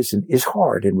and what isn't is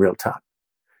hard in real time.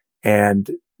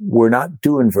 And we're not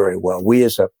doing very well. We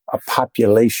as a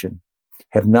population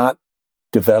have not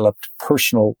developed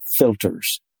personal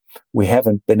filters. We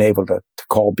haven't been able to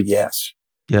call BS.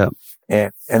 Yeah.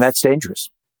 And that's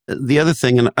dangerous. The other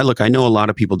thing, and I know a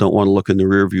lot of people don't want to look in the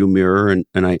rearview mirror,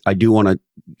 and I do want to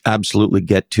absolutely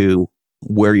get to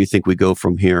where you think we go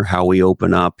from here, how we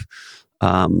open up,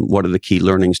 what are the key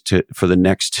learnings for the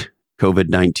next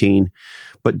COVID-19.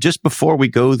 But just before we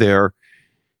go there,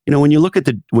 when you look at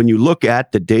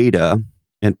the data,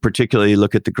 and particularly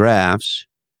look at the graphs,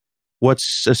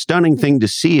 what's a stunning thing to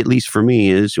see, at least for me,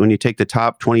 is when you take the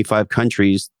top 25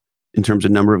 countries in terms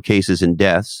of number of cases and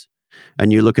deaths,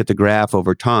 and you look at the graph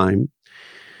over time,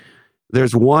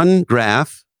 there's one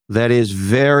graph that is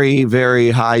very,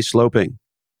 very high sloping.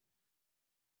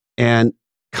 And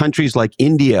countries like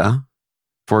India,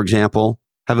 for example,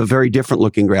 have a very different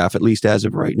looking graph, at least as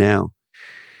of right now.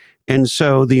 And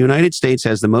so the United States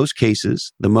has the most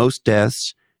cases, the most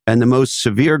deaths, and the most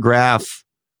severe graph.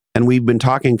 And we've been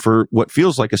talking for what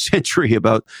feels like a century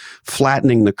about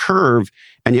flattening the curve.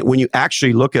 And yet when you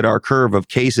actually look at our curve of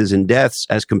cases and deaths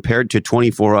as compared to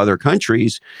 24 other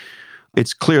countries,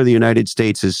 it's clear the United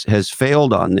States has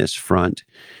failed on this front.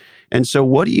 And so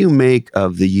what do you make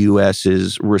of the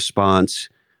U.S.'s response,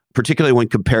 particularly when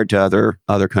compared to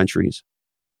other countries?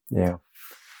 Yeah.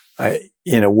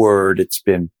 In a word, it's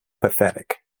been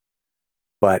pathetic.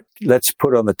 But let's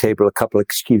put on the table a couple of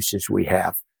excuses we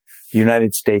have. The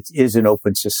United States is an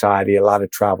open society, a lot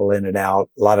of travel in and out,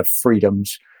 a lot of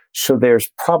freedoms. So there's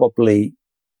probably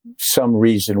some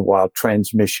reason why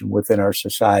transmission within our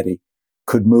society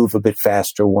could move a bit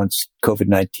faster once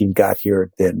COVID-19 got here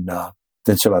than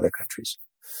some other countries.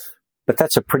 But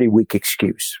that's a pretty weak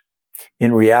excuse.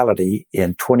 In reality,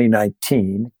 in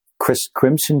 2019,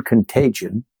 Crimson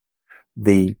Contagion,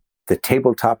 the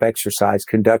tabletop exercise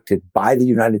conducted by the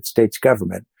United States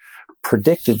government,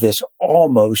 predicted this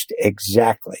almost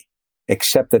exactly,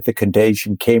 except that the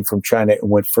contagion came from China and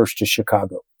went first to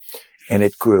Chicago. And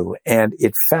it grew. And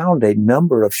it found a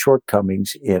number of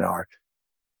shortcomings in our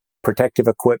protective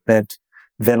equipment,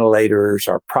 ventilators,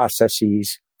 our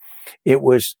processes. It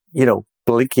was,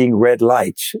 blinking red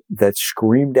lights that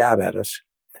screamed out at us.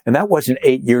 And that wasn't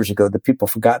 8 years ago that people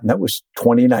forgotten. That was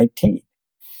 2019.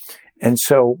 And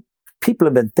so people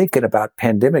have been thinking about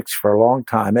pandemics for a long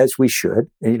time, as we should.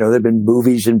 And, there have been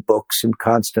movies and books and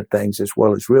constant things as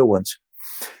well as real ones.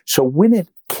 So when it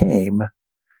came,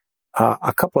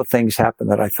 a couple of things happened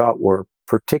that I thought were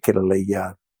particularly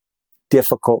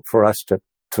difficult for us to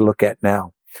look at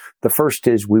now. The first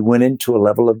is we went into a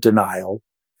level of denial,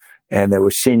 and there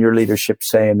was senior leadership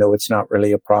saying, no, it's not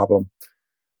really a problem.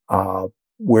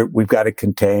 We've got it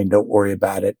contained. Don't worry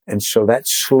about it. And so that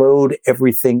slowed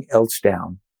everything else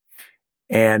down.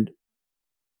 And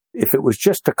if it was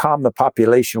just to calm the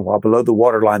population while below the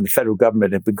waterline, the federal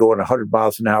government had been going 100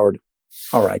 miles an hour,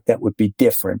 all right, that would be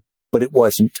different, but it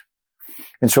wasn't.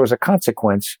 And so as a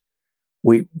consequence,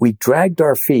 we dragged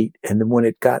our feet. And then when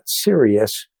it got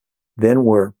serious, then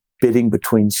we're bidding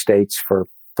between states for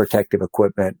protective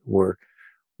equipment. We're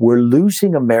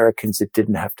losing Americans that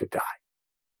didn't have to die.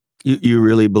 You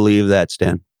really believe that,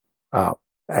 Stan? I'm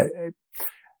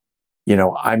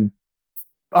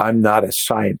not a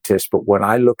scientist, but when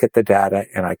I look at the data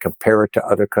and I compare it to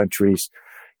other countries,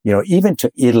 even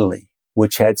to Italy,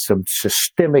 which had some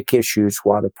systemic issues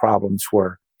while the problems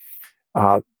were,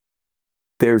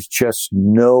 there's just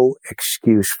no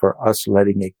excuse for us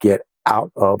letting it get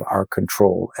out of our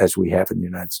control as we have in the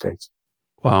United States.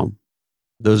 Wow.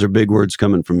 Those are big words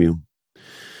coming from you.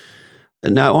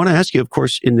 Now, I want to ask you, of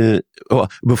course,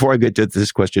 before I get to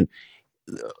this question,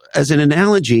 as an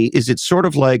analogy, is it sort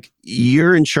of like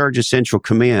you're in charge of Central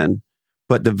Command,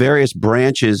 but the various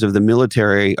branches of the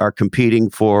military are competing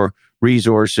for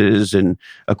resources and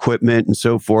equipment and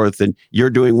so forth, and you're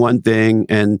doing one thing,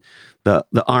 and the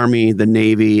Army, the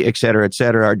Navy, et cetera,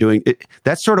 are doing it.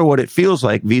 That's sort of what it feels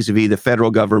like vis-a-vis the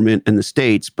federal government and the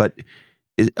states, but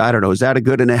I don't know, is that a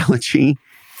good analogy?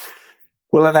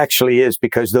 Well, it actually is,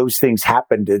 because those things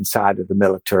happened inside of the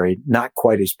military, not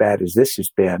quite as bad as this has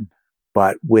been,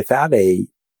 but without a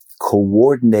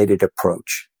coordinated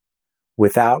approach,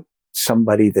 without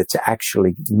somebody that's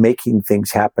actually making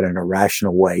things happen in a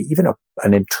rational way, even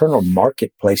an internal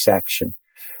marketplace action,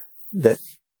 that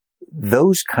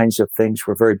those kinds of things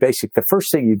were very basic. The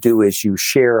first thing you do is you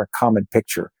share a common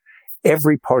picture.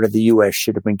 Every part of the U.S.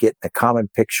 should have been getting a common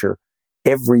picture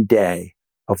every day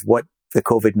of what the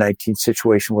COVID-19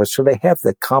 situation was, so they have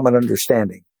the common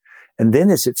understanding. And then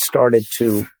as it started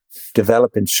to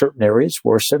develop in certain areas,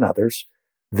 worse than others,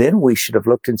 then we should have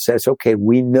looked and says, okay,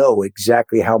 we know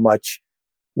exactly how much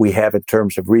we have in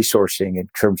terms of resourcing, in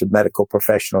terms of medical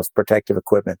professionals, protective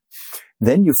equipment.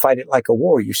 Then you fight it like a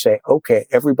war. You say, okay,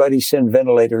 everybody send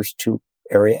ventilators to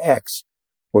area X.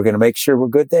 We're going to make sure we're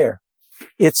good there.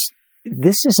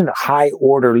 This isn't high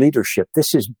order leadership.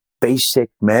 This is basic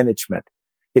management.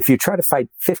 If you try to fight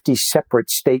 50 separate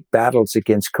state battles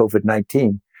against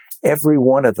COVID-19, Every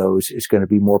one of those is going to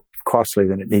be more costly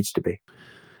than it needs to be.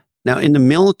 Now, in the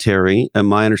military,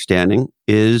 my understanding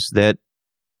is that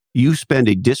you spend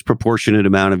a disproportionate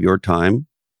amount of your time,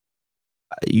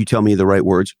 you tell me the right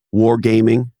words, war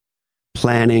gaming,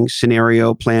 planning,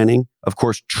 scenario planning, of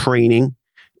course, training,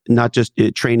 not just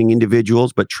training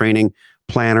individuals, but training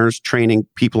planners, training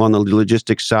people on the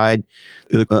logistics side,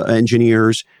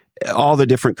 engineers, all the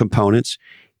different components.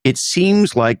 It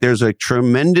seems like there's a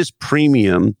tremendous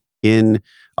premium in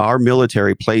our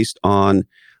military placed on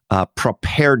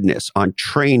preparedness, on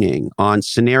training, on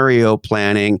scenario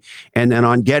planning, and then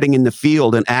on getting in the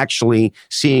field and actually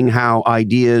seeing how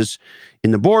ideas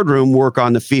in the boardroom work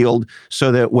on the field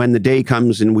so that when the day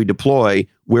comes and we deploy,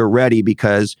 we're ready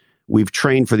because we've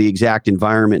trained for the exact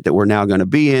environment that we're now going to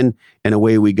be in, and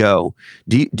away we go.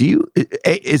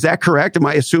 Is that correct? Am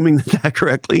I assuming that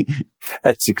correctly?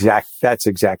 That's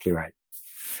exactly right.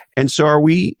 And so are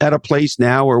we at a place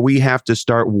now where we have to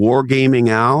start wargaming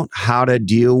out how to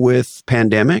deal with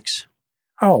pandemics?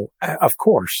 Oh, of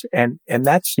course. And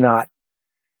that's not,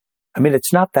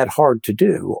 it's not that hard to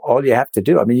do. All you have to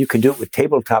do, you can do it with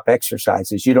tabletop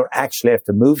exercises. You don't actually have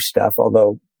to move stuff,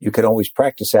 although you can always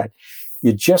practice that.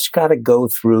 You just got to go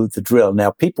through the drill.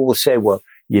 Now, people will say, well,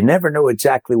 you never know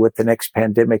exactly what the next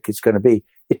pandemic is going to be.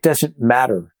 It doesn't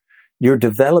matter. You're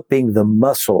developing the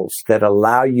muscles that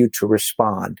allow you to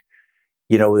respond.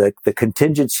 The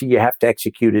contingency you have to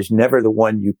execute is never the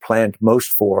one you planned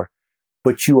most for,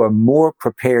 but you are more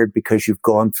prepared because you've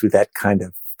gone through that kind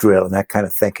of drill and that kind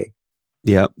of thinking.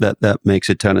 Yeah, that makes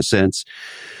a ton of sense.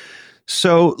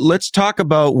 So let's talk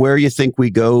about where you think we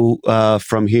go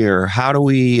from here. How do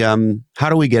we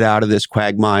get out of this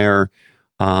quagmire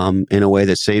in a way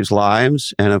that saves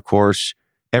lives? And of course,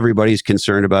 everybody's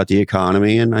concerned about the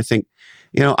economy. And I think,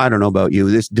 I don't know about you,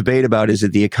 this debate about is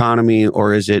it the economy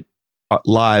or is it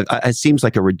live? It seems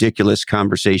like a ridiculous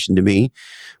conversation to me.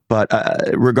 But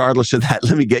regardless of that,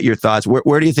 let me get your thoughts.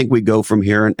 Where do you think we go from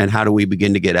here and how do we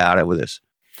begin to get out of this?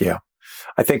 Yeah,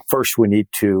 I think first we need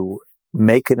to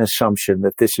make an assumption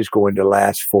that this is going to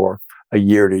last for a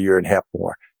year to year and a half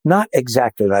more. Not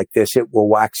exactly like this. It will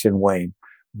wax and wane,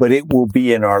 but it will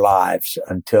be in our lives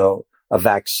until a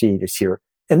vaccine is here.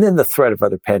 And then the threat of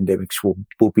other pandemics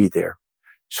will be there.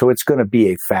 So it's going to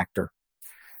be a factor.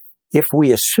 If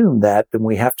we assume that, then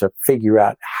we have to figure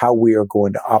out how we are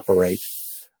going to operate.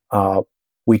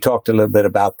 We talked a little bit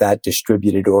about that,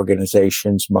 distributed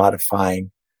organizations,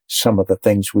 modifying some of the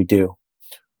things we do.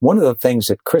 One of the things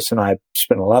that Chris and I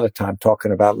spent a lot of time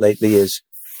talking about lately is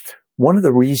one of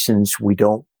the reasons we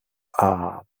don't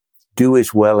do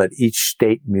as well at each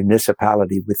state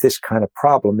municipality with this kind of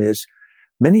problem is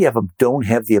many of them don't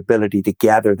have the ability to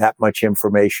gather that much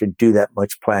information, do that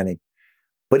much planning.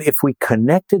 But if we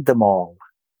connected them all,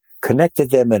 connected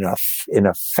them in an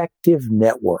effective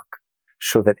network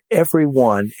so that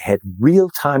everyone had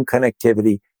real-time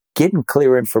connectivity, getting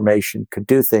clear information, could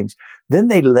do things, then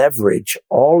they leverage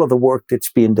all of the work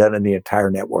that's being done in the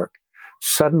entire network.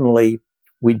 Suddenly,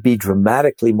 we'd be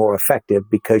dramatically more effective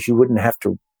because you wouldn't have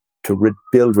to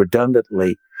build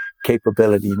redundantly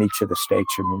capability in each of the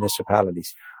states or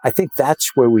municipalities. I think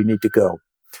that's where we need to go.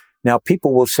 Now,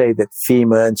 people will say that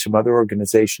FEMA and some other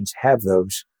organizations have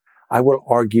those. I will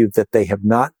argue that they have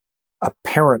not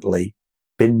apparently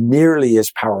been nearly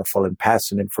as powerful in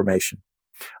passing information.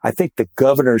 I think the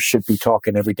governors should be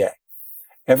talking every day.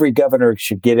 Every governor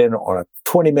should get in on a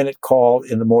 20-minute call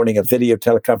in the morning, a video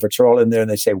teleconference. They're all in there and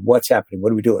they say, what's happening?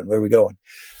 What are we doing? Where are we going?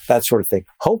 That sort of thing.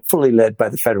 Hopefully led by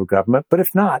the federal government. But if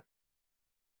not,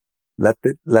 let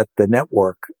the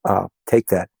network take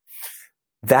that.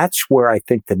 That's where I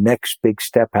think the next big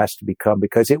step has to become,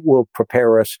 because it will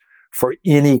prepare us for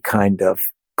any kind of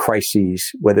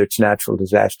crises, whether it's natural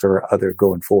disaster or other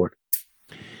going forward.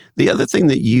 The other thing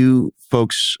that you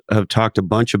folks have talked a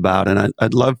bunch about, and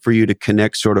I'd love for you to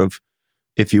connect sort of,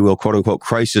 if you will, quote unquote,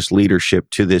 crisis leadership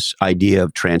to this idea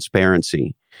of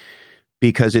transparency,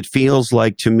 because it feels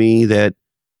like to me that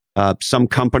some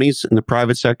companies in the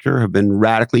private sector have been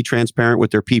radically transparent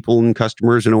with their people and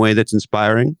customers in a way that's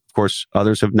inspiring. Of course,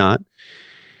 others have not.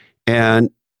 And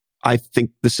I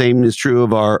think the same is true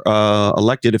of our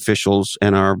elected officials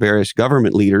and our various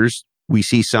government leaders. We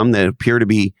see some that appear to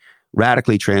be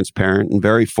radically transparent and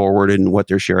very forward in what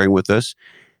they're sharing with us.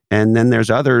 And then there's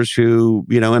others who,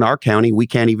 in our county, we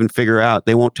can't even figure out.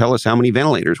 They won't tell us how many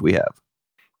ventilators we have.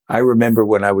 I remember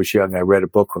when I was young, I read a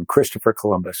book on Christopher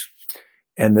Columbus.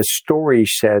 And the story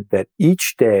said that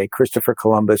each day Christopher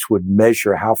Columbus would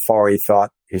measure how far he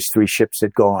thought his 3 ships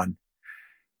had gone.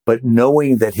 But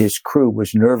knowing that his crew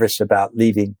was nervous about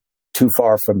leaving too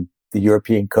far from the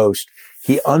European coast,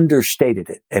 he understated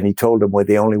it. And he told them, well,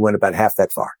 they only went about half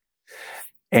that far.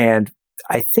 And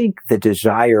I think the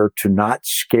desire to not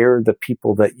scare the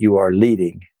people that you are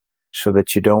leading so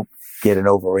that you don't get an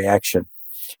overreaction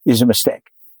is a mistake,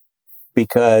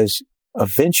 because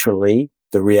eventually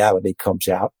the reality comes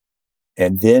out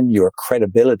and then your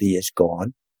credibility is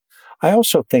gone. I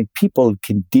also think people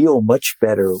can deal much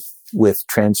better with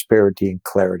transparency and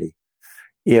clarity.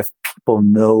 If people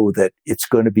know that it's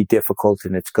going to be difficult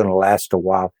and it's going to last a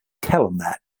while, tell them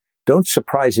that. Don't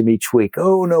surprise them each week.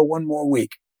 Oh, no, one more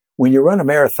week. When you run a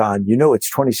marathon, you know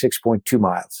it's 26.2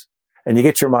 miles and you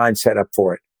get your mind set up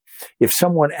for it. If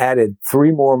someone added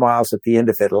 3 more miles at the end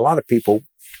of it, a lot of people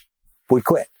would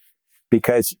quit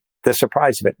because the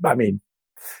surprise of it.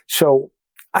 So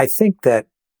I think that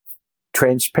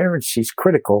transparency is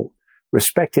critical,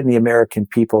 respecting the American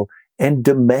people and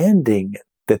demanding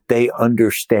that they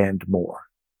understand more.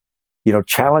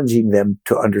 Challenging them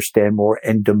to understand more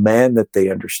and demand that they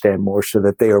understand more so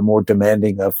that they are more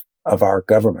demanding of our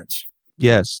governments.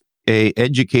 Yes. A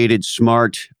educated,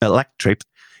 smart electorate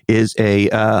is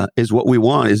what we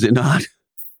want, is it not?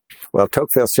 Well,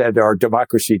 Tocqueville said our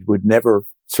democracy would never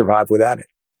survive without it.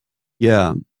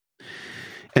 Yeah.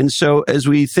 And so as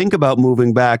we think about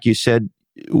moving back, you said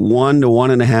 1 to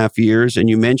 1.5 years, and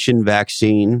you mentioned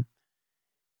vaccine.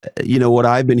 What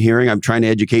I've been hearing, I'm trying to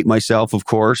educate myself, of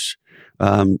course,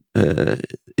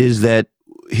 is that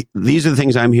these are the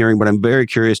things I'm hearing, but I'm very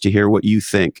curious to hear what you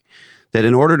think. That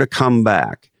in order to come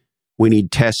back, we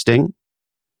need testing,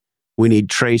 we need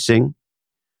tracing,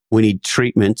 we need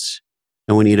treatments,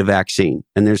 and we need a vaccine.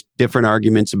 And there's different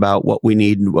arguments about what we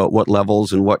need and what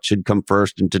levels and what should come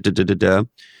first and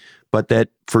But that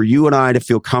for you and I to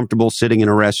feel comfortable sitting in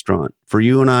a restaurant, for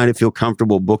you and I to feel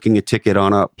comfortable booking a ticket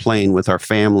on a plane with our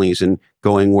families and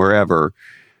going wherever,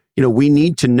 we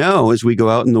need to know as we go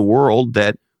out in the world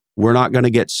that we're not going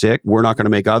to get sick, we're not going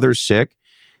to make others sick,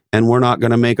 and we're not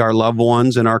going to make our loved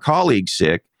ones and our colleagues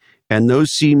sick. And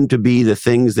those seem to be the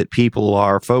things that people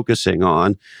are focusing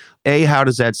on. A, how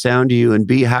does that sound to you? And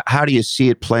B, how do you see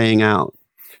it playing out?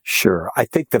 Sure. I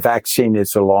think the vaccine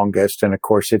is the longest. And of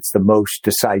course, it's the most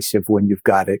decisive when you've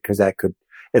got it, because that could,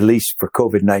 at least for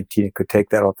COVID-19, it could take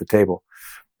that off the table.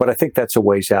 But I think that's a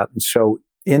ways out. And so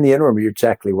in the interim, you're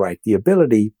exactly right. The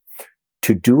ability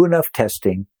to do enough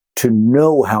testing to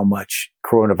know how much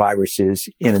coronavirus is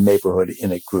in a neighborhood,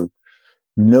 in a group,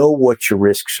 know what your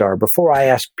risks are. Before I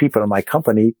ask people in my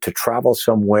company to travel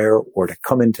somewhere or to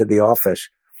come into the office,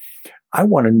 I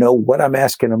want to know what I'm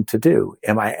asking them to do.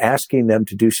 Am I asking them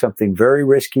to do something very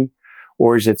risky,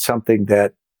 or is it something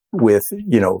that with,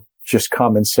 just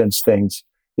common sense things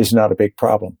is not a big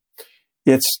problem?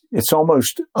 It's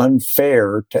almost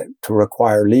unfair to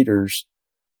require leaders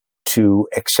to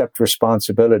accept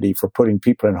responsibility for putting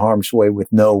people in harm's way with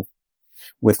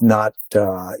not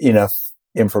enough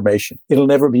information. It'll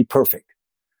never be perfect,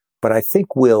 but I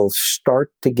think we'll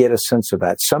start to get a sense of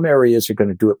that. Some areas are going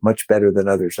to do it much better than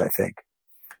others. I think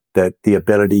that the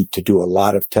ability to do a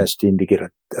lot of testing to get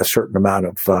a certain amount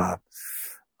of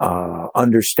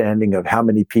understanding of how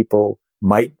many people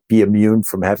might be immune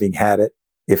from having had it,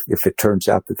 if it turns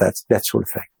out that's that sort of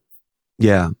thing.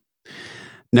 Yeah.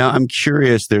 Now, I'm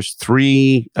curious, there's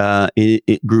 3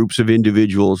 groups of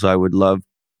individuals I would love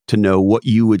to know what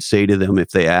you would say to them if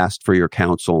they asked for your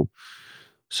counsel.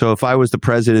 So if I was the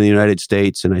president of the United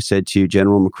States and I said to you,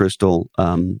 General McChrystal,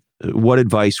 what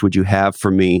advice would you have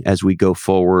for me as we go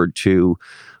forward to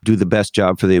do the best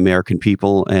job for the American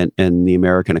people and the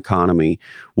American economy?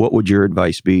 What would your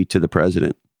advice be to the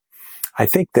president? I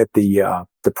think that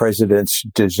the president's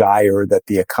desire that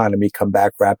the economy come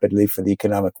back rapidly for the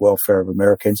economic welfare of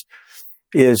Americans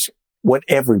is what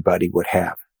everybody would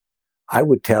have. I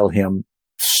would tell him,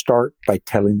 start by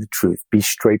telling the truth. Be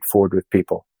straightforward with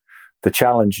people. The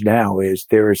challenge now is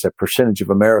there is a percentage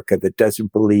of America that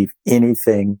doesn't believe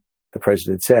anything the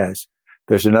president says.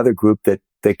 There's another group that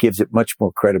gives it much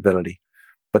more credibility.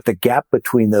 But the gap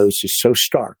between those is so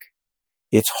stark.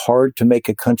 It's hard to make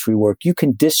a country work. You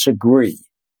can disagree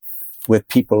with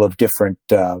people of different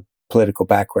political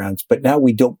backgrounds, but now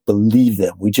we don't believe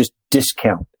them. We just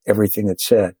discount everything that's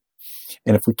said.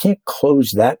 And if we can't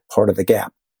close that part of the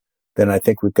gap, then I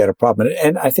think we've got a problem.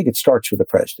 And I think it starts with the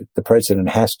president. The president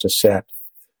has to set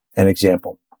an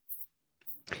example.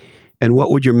 And what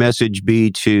would your message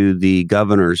be to the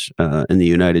governors in the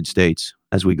United States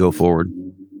as we go forward?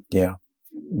 Yeah.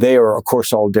 They are, of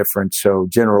course, all different, so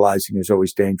generalizing is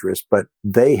always dangerous, but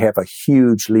they have a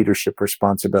huge leadership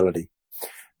responsibility.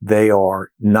 They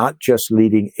are not just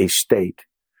leading a state.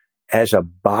 As a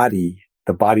body,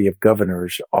 the body of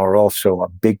governors are also a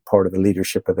big part of the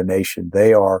leadership of the nation.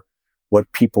 They are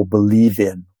what people believe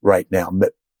in right now,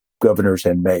 governors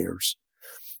and mayors.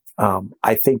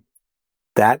 I think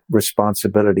that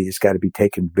responsibility has got to be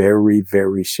taken very,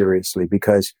 very seriously,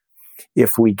 because if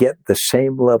we get the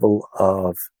same level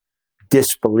of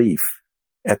disbelief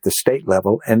at the state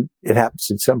level, and it happens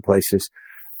in some places,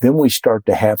 then we start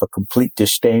to have a complete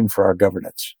disdain for our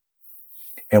governance.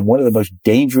 And one of the most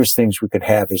dangerous things we could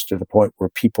have is to the point where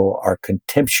people are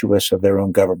contemptuous of their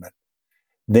own government.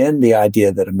 Then the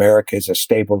idea that America is a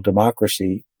stable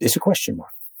democracy is a question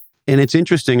mark. And it's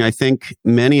interesting. I think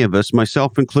many of us,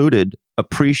 myself included,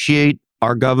 appreciate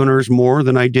our governors more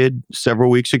than I did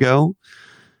several weeks ago,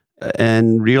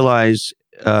 and realize,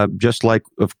 just like,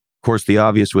 of course, the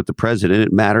obvious with the president,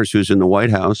 it matters who's in the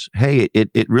White House. Hey,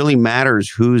 it really matters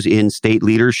who's in state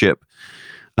leadership,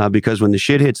 because when the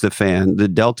shit hits the fan, the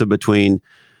delta between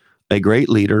a great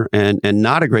leader and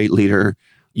not a great leader,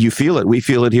 you feel it. We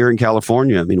feel it here in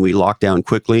California. I mean, we locked down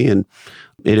quickly, and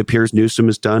it appears Newsom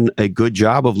has done a good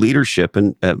job of leadership.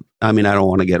 And I mean, I don't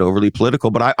want to get overly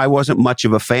political, but I wasn't much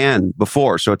of a fan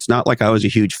before. So it's not like I was a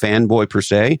huge fanboy per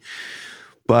se,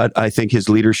 but I think his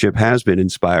leadership has been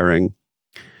inspiring.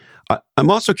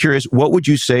 I'm also curious, what would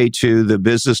you say to the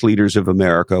business leaders of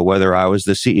America, whether I was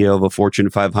the CEO of a Fortune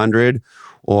 500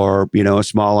 or, a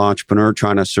small entrepreneur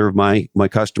trying to serve my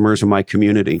customers and my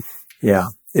community? Yeah,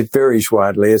 it varies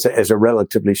widely. As a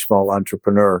relatively small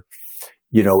entrepreneur,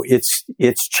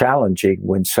 it's challenging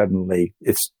when suddenly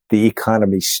the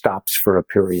economy stops for a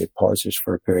period, pauses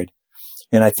for a period.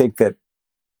 And I think that,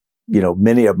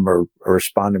 many of them are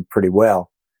responding pretty well.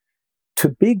 To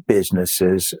big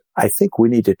businesses, I think we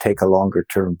need to take a longer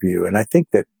term view. And I think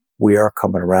that we are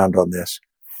coming around on this.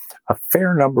 A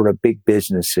fair number of big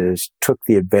businesses took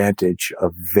the advantage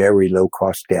of very low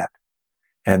cost debt,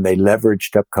 and they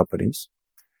leveraged up companies.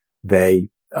 They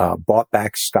bought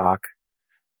back stock.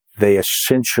 They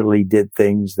essentially did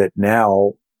things that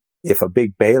now, if a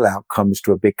big bailout comes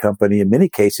to a big company, in many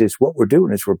cases, what we're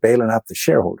doing is we're bailing out the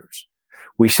shareholders.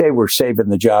 We say we're saving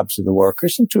the jobs of the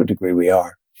workers, and to a degree we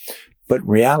are. But in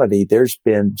reality, there's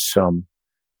been some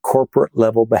corporate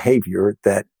level behavior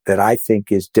that I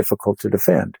think is difficult to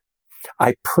defend.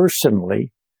 I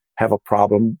personally have a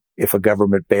problem if a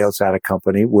government bails out a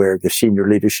company where the senior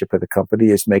leadership of the company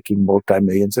is making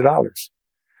multi-millions of dollars,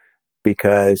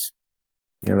 because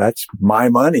that's my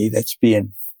money that's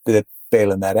bailing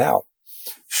that out.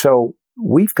 So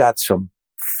we've got some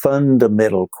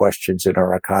fundamental questions in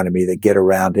our economy that get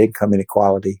around income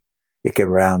inequality. It gets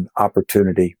around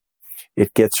opportunity.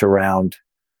 It gets around,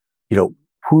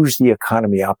 who's the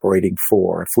economy operating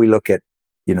for? If we look at,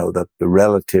 the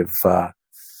relative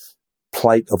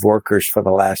plight of workers for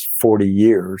the last 40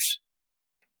 years,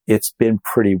 it's been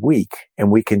pretty weak.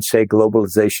 And we can say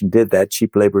globalization did that,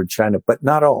 cheap labor in China, but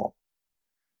not all.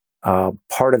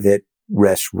 Part of it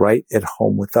rests right at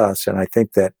home with us. And I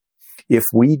think that if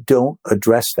we don't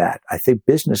address that, I think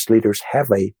business leaders have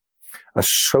a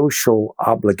social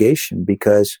obligation,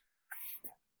 because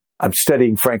I'm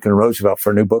studying Franklin Roosevelt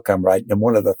for a new book I'm writing. And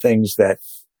one of the things that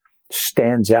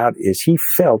stands out is he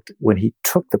felt when he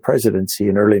took the presidency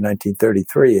in early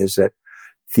 1933 is that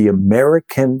the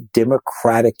American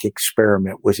democratic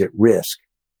experiment was at risk,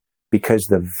 because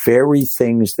the very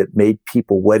things that made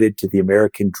people wedded to the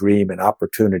American dream and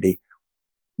opportunity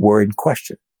were in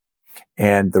question.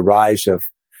 And the rise of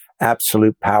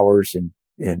absolute powers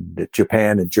in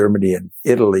Japan and Germany and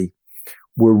Italy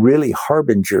were really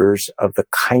harbingers of the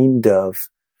kind of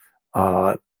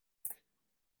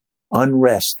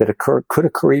unrest that could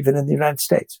occur even in the United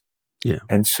States. Yeah.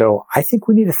 And so I think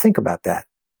we need to think about that.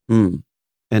 Mm.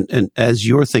 And as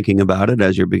you're thinking about it,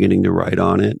 as you're beginning to write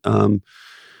on it,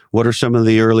 what are some of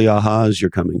the early ahas you're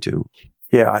coming to?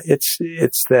 Yeah, it's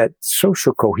that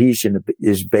social cohesion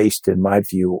is based, in my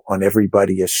view, on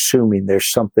everybody assuming there's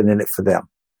something in it for them.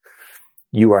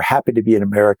 You are happy to be an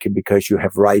American because you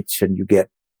have rights and you get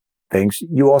things.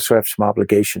 You also have some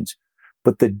obligations.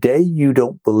 But the day you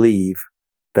don't believe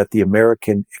that the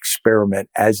American experiment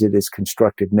as it is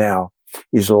constructed now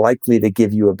is likely to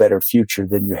give you a better future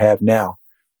than you have now,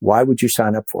 why would you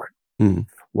sign up for it? Mm.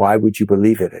 Why would you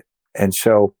believe in it? And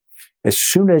so as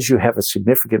soon as you have a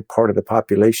significant part of the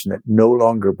population that no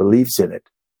longer believes in it,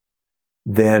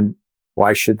 then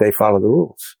why should they follow the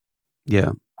rules?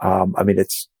 Yeah.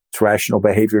 It's rational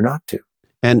behavior not to.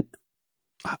 And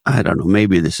I don't know,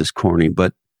 maybe this is corny,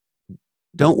 but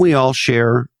don't we all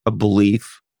share a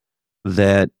belief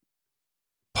that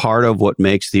part of what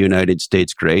makes the United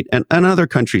States great, and other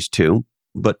countries too,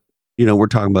 but, we're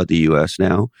talking about the U.S.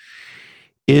 now,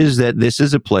 is that this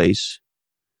is a place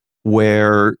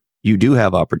where you do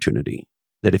have opportunity,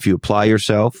 that if you apply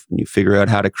yourself and you figure out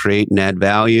how to create and add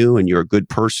value and you're a good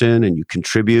person and you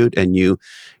contribute and you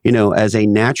know, as a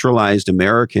naturalized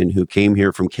American who came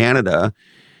here from Canada,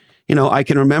 you know, I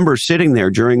can remember sitting there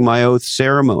during my oath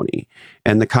ceremony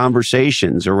and the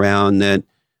conversations around that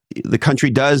the country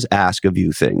does ask of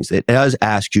you things. It does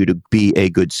ask you to be a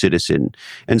good citizen.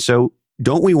 And so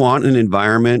don't we want an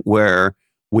environment where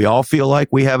we all feel like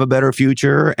we have a better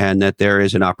future and that there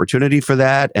is an opportunity for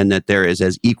that and that there is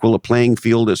as equal a playing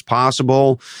field as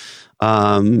possible?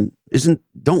 Don't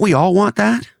we all want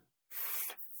that?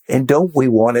 And don't we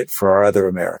want it for our other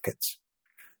Americans?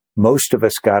 Most of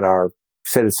us got our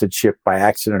citizenship by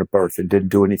accident of birth and didn't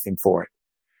do anything for it.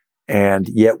 And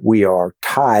yet we are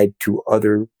tied to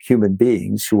other human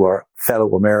beings who are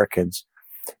fellow Americans.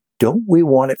 Don't we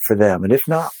want it for them? And if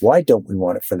not, why don't we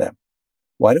want it for them?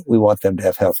 Why don't we want them to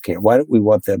have health care? Why don't we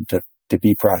want them to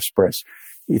be prosperous?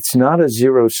 It's not a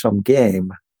zero-sum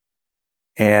game.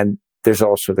 And there's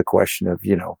also the question of,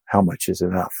 you know, how much is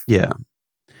enough? Yeah.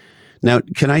 Now,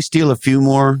 can I steal a few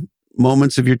more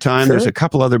moments of your time? Sure. There's a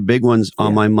couple other big ones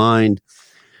on my mind.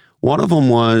 One of them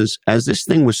was, as this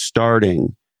thing was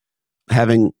starting,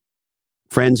 having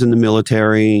friends in the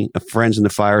military, friends in the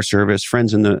fire service,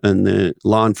 friends in the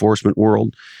law enforcement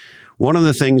world. One of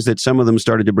the things that some of them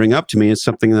started to bring up to me is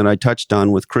something that I touched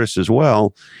on with Chris as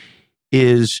well,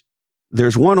 is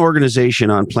there's one organization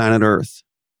on planet Earth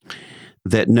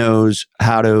that knows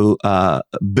how to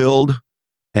build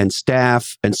and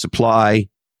staff and supply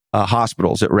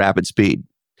hospitals at rapid speed.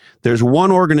 There's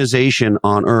one organization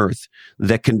on Earth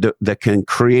that can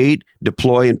create,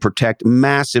 deploy, and protect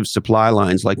massive supply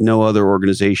lines like no other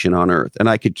organization on Earth. And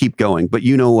I could keep going, but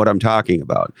you know what I'm talking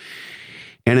about.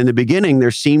 And in the beginning, there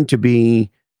seemed to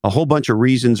be a whole bunch of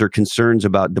reasons or concerns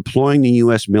about deploying the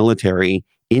U.S. military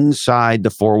inside the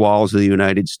four walls of the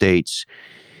United States.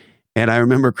 And I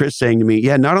remember Chris saying to me,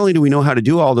 yeah, not only do we know how to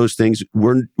do all those things,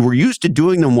 we're used to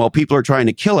doing them while people are trying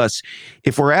to kill us.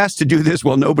 If we're asked to do this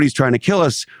while nobody's trying to kill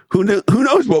us, who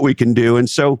knows what we can do? And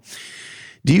so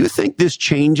do you think this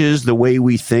changes the way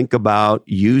we think about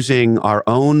using our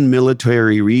own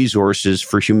military resources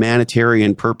for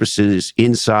humanitarian purposes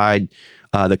inside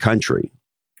the country?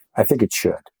 I think it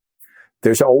should.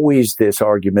 There's always this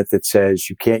argument that says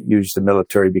you can't use the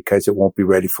military because it won't be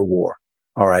ready for war.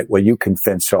 All right, well, you can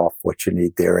fence off what you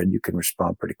need there and you can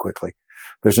respond pretty quickly.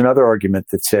 There's another argument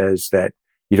that says that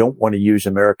you don't want to use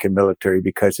American military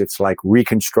because it's like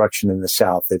Reconstruction in the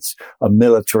South. It's a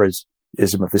militarism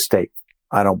of the state.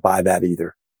 I don't buy that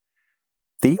either.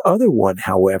 The other one,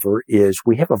 however, is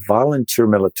we have a volunteer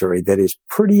military that is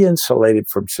pretty insulated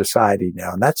from society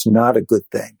now, and that's not a good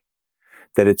thing,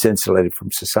 that it's insulated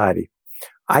from society.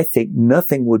 I think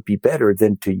nothing would be better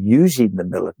than to use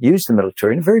the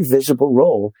military in a very visible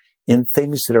role in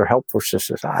things that are helpful to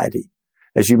society.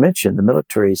 As you mentioned, the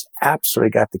military's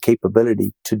absolutely got the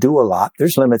capability to do a lot.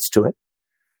 There's limits to it.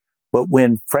 But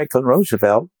when Franklin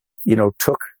Roosevelt,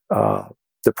 took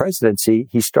the presidency,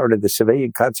 he started the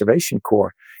Civilian Conservation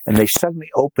Corps, and they suddenly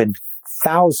opened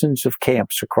thousands of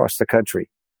camps across the country,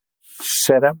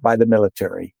 set up by the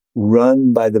military,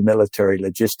 run by the military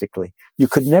logistically. You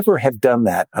could never have done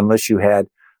that unless you had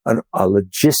a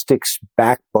logistics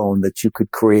backbone that you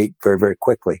could create very, very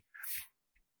quickly.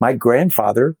 My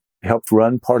grandfather helped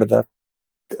run part of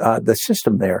the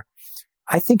system there.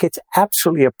 I think it's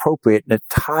absolutely appropriate, and it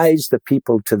ties the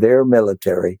people to their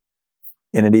military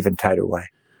in an even tighter way.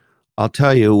 I'll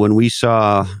tell you, when we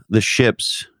saw the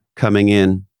ships coming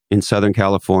in Southern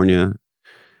California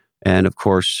and, of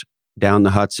course, down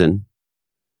the Hudson,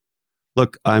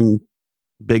 look, I'm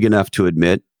big enough to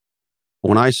admit,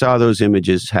 when I saw those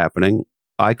images happening,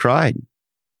 I cried.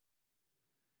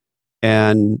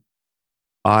 And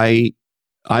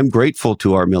I'm grateful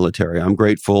to our military. I'm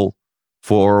grateful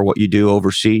for what you do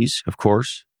overseas, of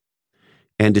course.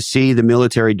 And to see the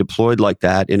military deployed like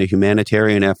that in a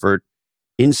humanitarian effort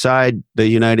inside the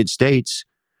United States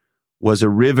was a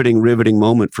riveting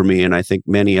moment for me, and I think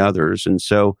many others. And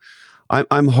so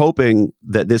I'm hoping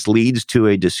that this leads to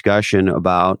a discussion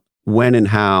about when and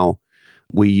how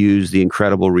we use the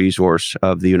incredible resource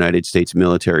of the United States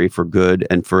military for good,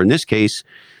 and for, in this case,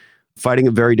 fighting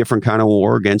a very different kind of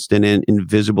war against an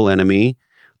invisible enemy.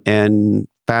 And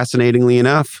fascinatingly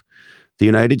enough, the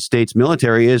United States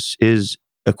military is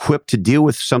equipped to deal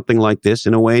with something like this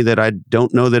in a way that I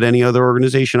don't know that any other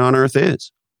organization on earth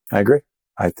is. I agree.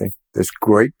 I think there's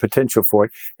great potential for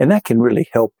it. And that can really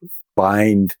help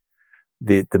bind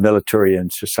the military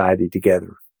and society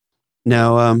together.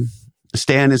 Now,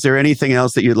 Stan, is there anything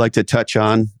else that you'd like to touch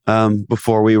on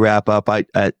before we wrap up?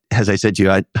 As I said to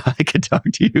you, I could talk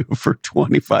to you for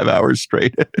 25 hours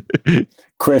straight.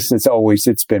 Chris, as always,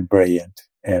 it's been brilliant,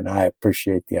 and I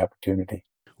appreciate the opportunity.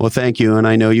 Well, thank you. And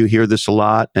I know you hear this a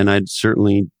lot, and I'd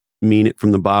certainly mean it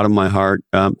from the bottom of my heart.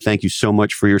 Thank you so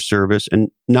much for your service,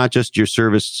 and not just your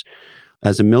service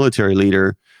as a military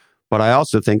leader, but I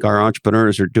also think our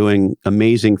entrepreneurs are doing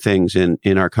amazing things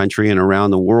in our country and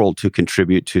around the world to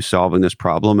contribute to solving this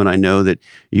problem. And I know that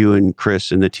you and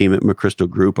Chris and the team at McChrystal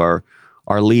Group are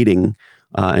leading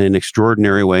in an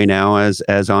extraordinary way now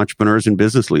as entrepreneurs and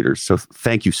business leaders. So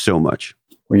thank you so much.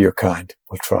 Well, you're kind.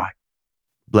 We'll try.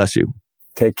 Bless you.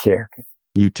 Take care.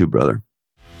 You too, brother.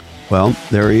 Well,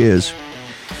 there he is,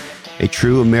 a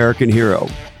true American hero.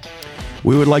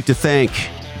 We would like to thank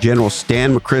General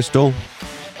Stan McChrystal,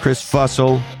 Chris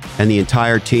Fussell, and the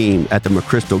entire team at the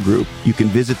McChrystal Group. You can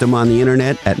visit them on the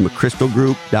internet at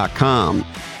mcchrystalgroup.com.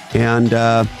 And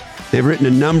they've written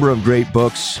a number of great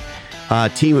books.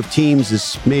 Team of Teams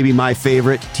is maybe my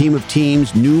favorite. Team of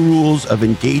Teams, New Rules of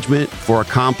Engagement for a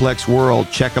Complex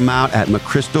World. Check them out at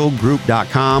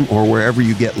mcchrystalgroup.com or wherever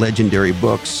you get legendary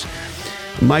books.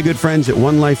 My good friends at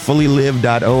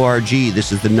onelifefullylived.org.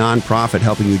 This is the nonprofit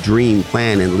helping you dream,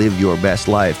 plan, and live your best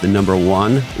life. The number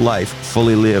one,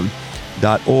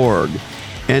 lifefullylived.org.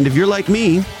 And if you're like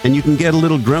me and you can get a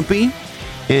little grumpy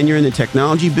and you're in the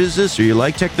technology business or you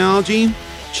like technology,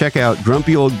 check out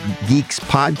Grumpy Old Geeks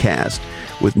podcast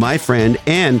with my friend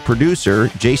and producer,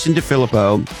 Jason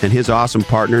DeFilippo, and his awesome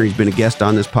partner. He's been a guest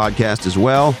on this podcast as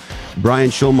well,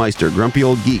 Brian Schulmeister, Grumpy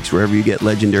Old Geeks, wherever you get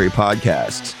legendary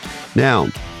podcasts. Now,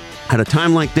 at a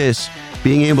time like this,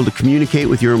 being able to communicate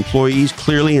with your employees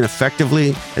clearly and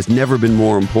effectively has never been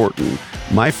more important.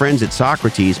 My friends at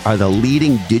Socrates are the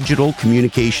leading digital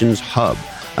communications hub.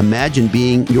 Imagine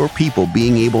your people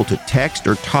being able to text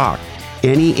or talk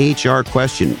any HR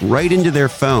question right into their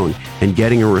phone and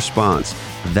getting a response.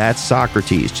 That's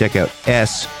Socrates. Check out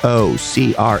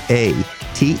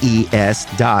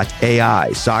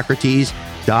Socrates.ai,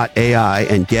 Socrates.ai,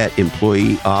 and get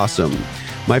employee awesome.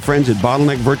 My friends at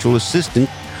Bottleneck Virtual Assistant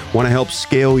want to help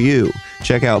scale you.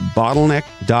 Check out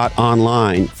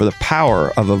bottleneck.online for the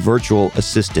power of a virtual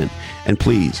assistant. And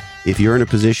please, if you're in a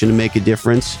position to make a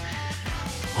difference,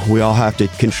 we all have to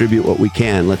contribute what we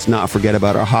can. Let's not forget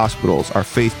about our hospitals, our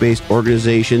faith-based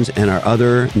organizations, and our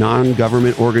other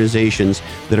non-government organizations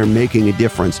that are making a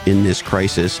difference in this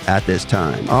crisis at this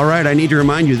time. All right, I need to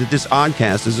remind you that this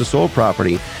Oddcast is the sole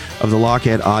property of the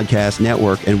Lochhead Oddcast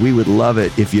Network, and we would love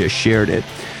it if you shared it.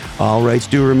 All rights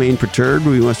do remain perturbed.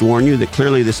 We must warn you that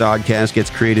clearly this Oddcast gets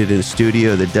created in a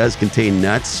studio that does contain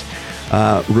nuts.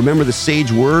 Remember the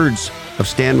sage words of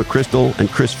Stan McChrystal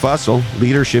and Chris Fussell: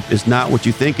 leadership is not what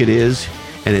you think it is,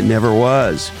 and it never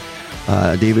was.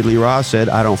 David Lee Roth said,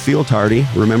 I don't feel tardy.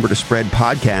 Remember to spread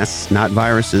podcasts, not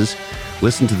viruses.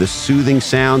 Listen to the soothing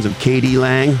sounds of K.D.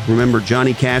 Lang. Remember,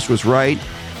 Johnny Cash was right.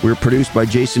 We're produced by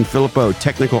Jason Filippo,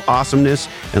 Technical Awesomeness,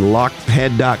 and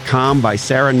Lockhead.com by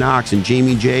Sarah Knox and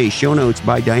Jamie J. Show notes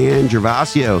by Diane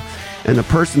Gervasio. And the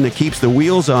person that keeps the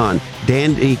wheels on,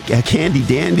 Candy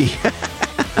Dandy.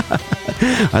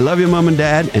 I love you, Mom and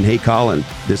Dad. And hey, Colin,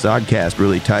 this Oddcast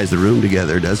really ties the room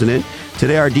together, doesn't it?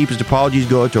 Today, our deepest apologies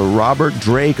go out to Robert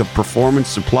Drake of Performance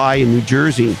Supply in New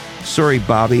Jersey. Sorry,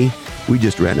 Bobby. We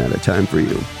just ran out of time for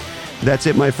you. That's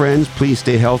it, my friends. Please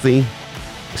stay healthy,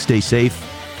 stay safe,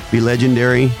 be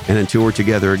legendary, and until we're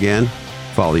together again,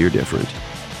 follow your different.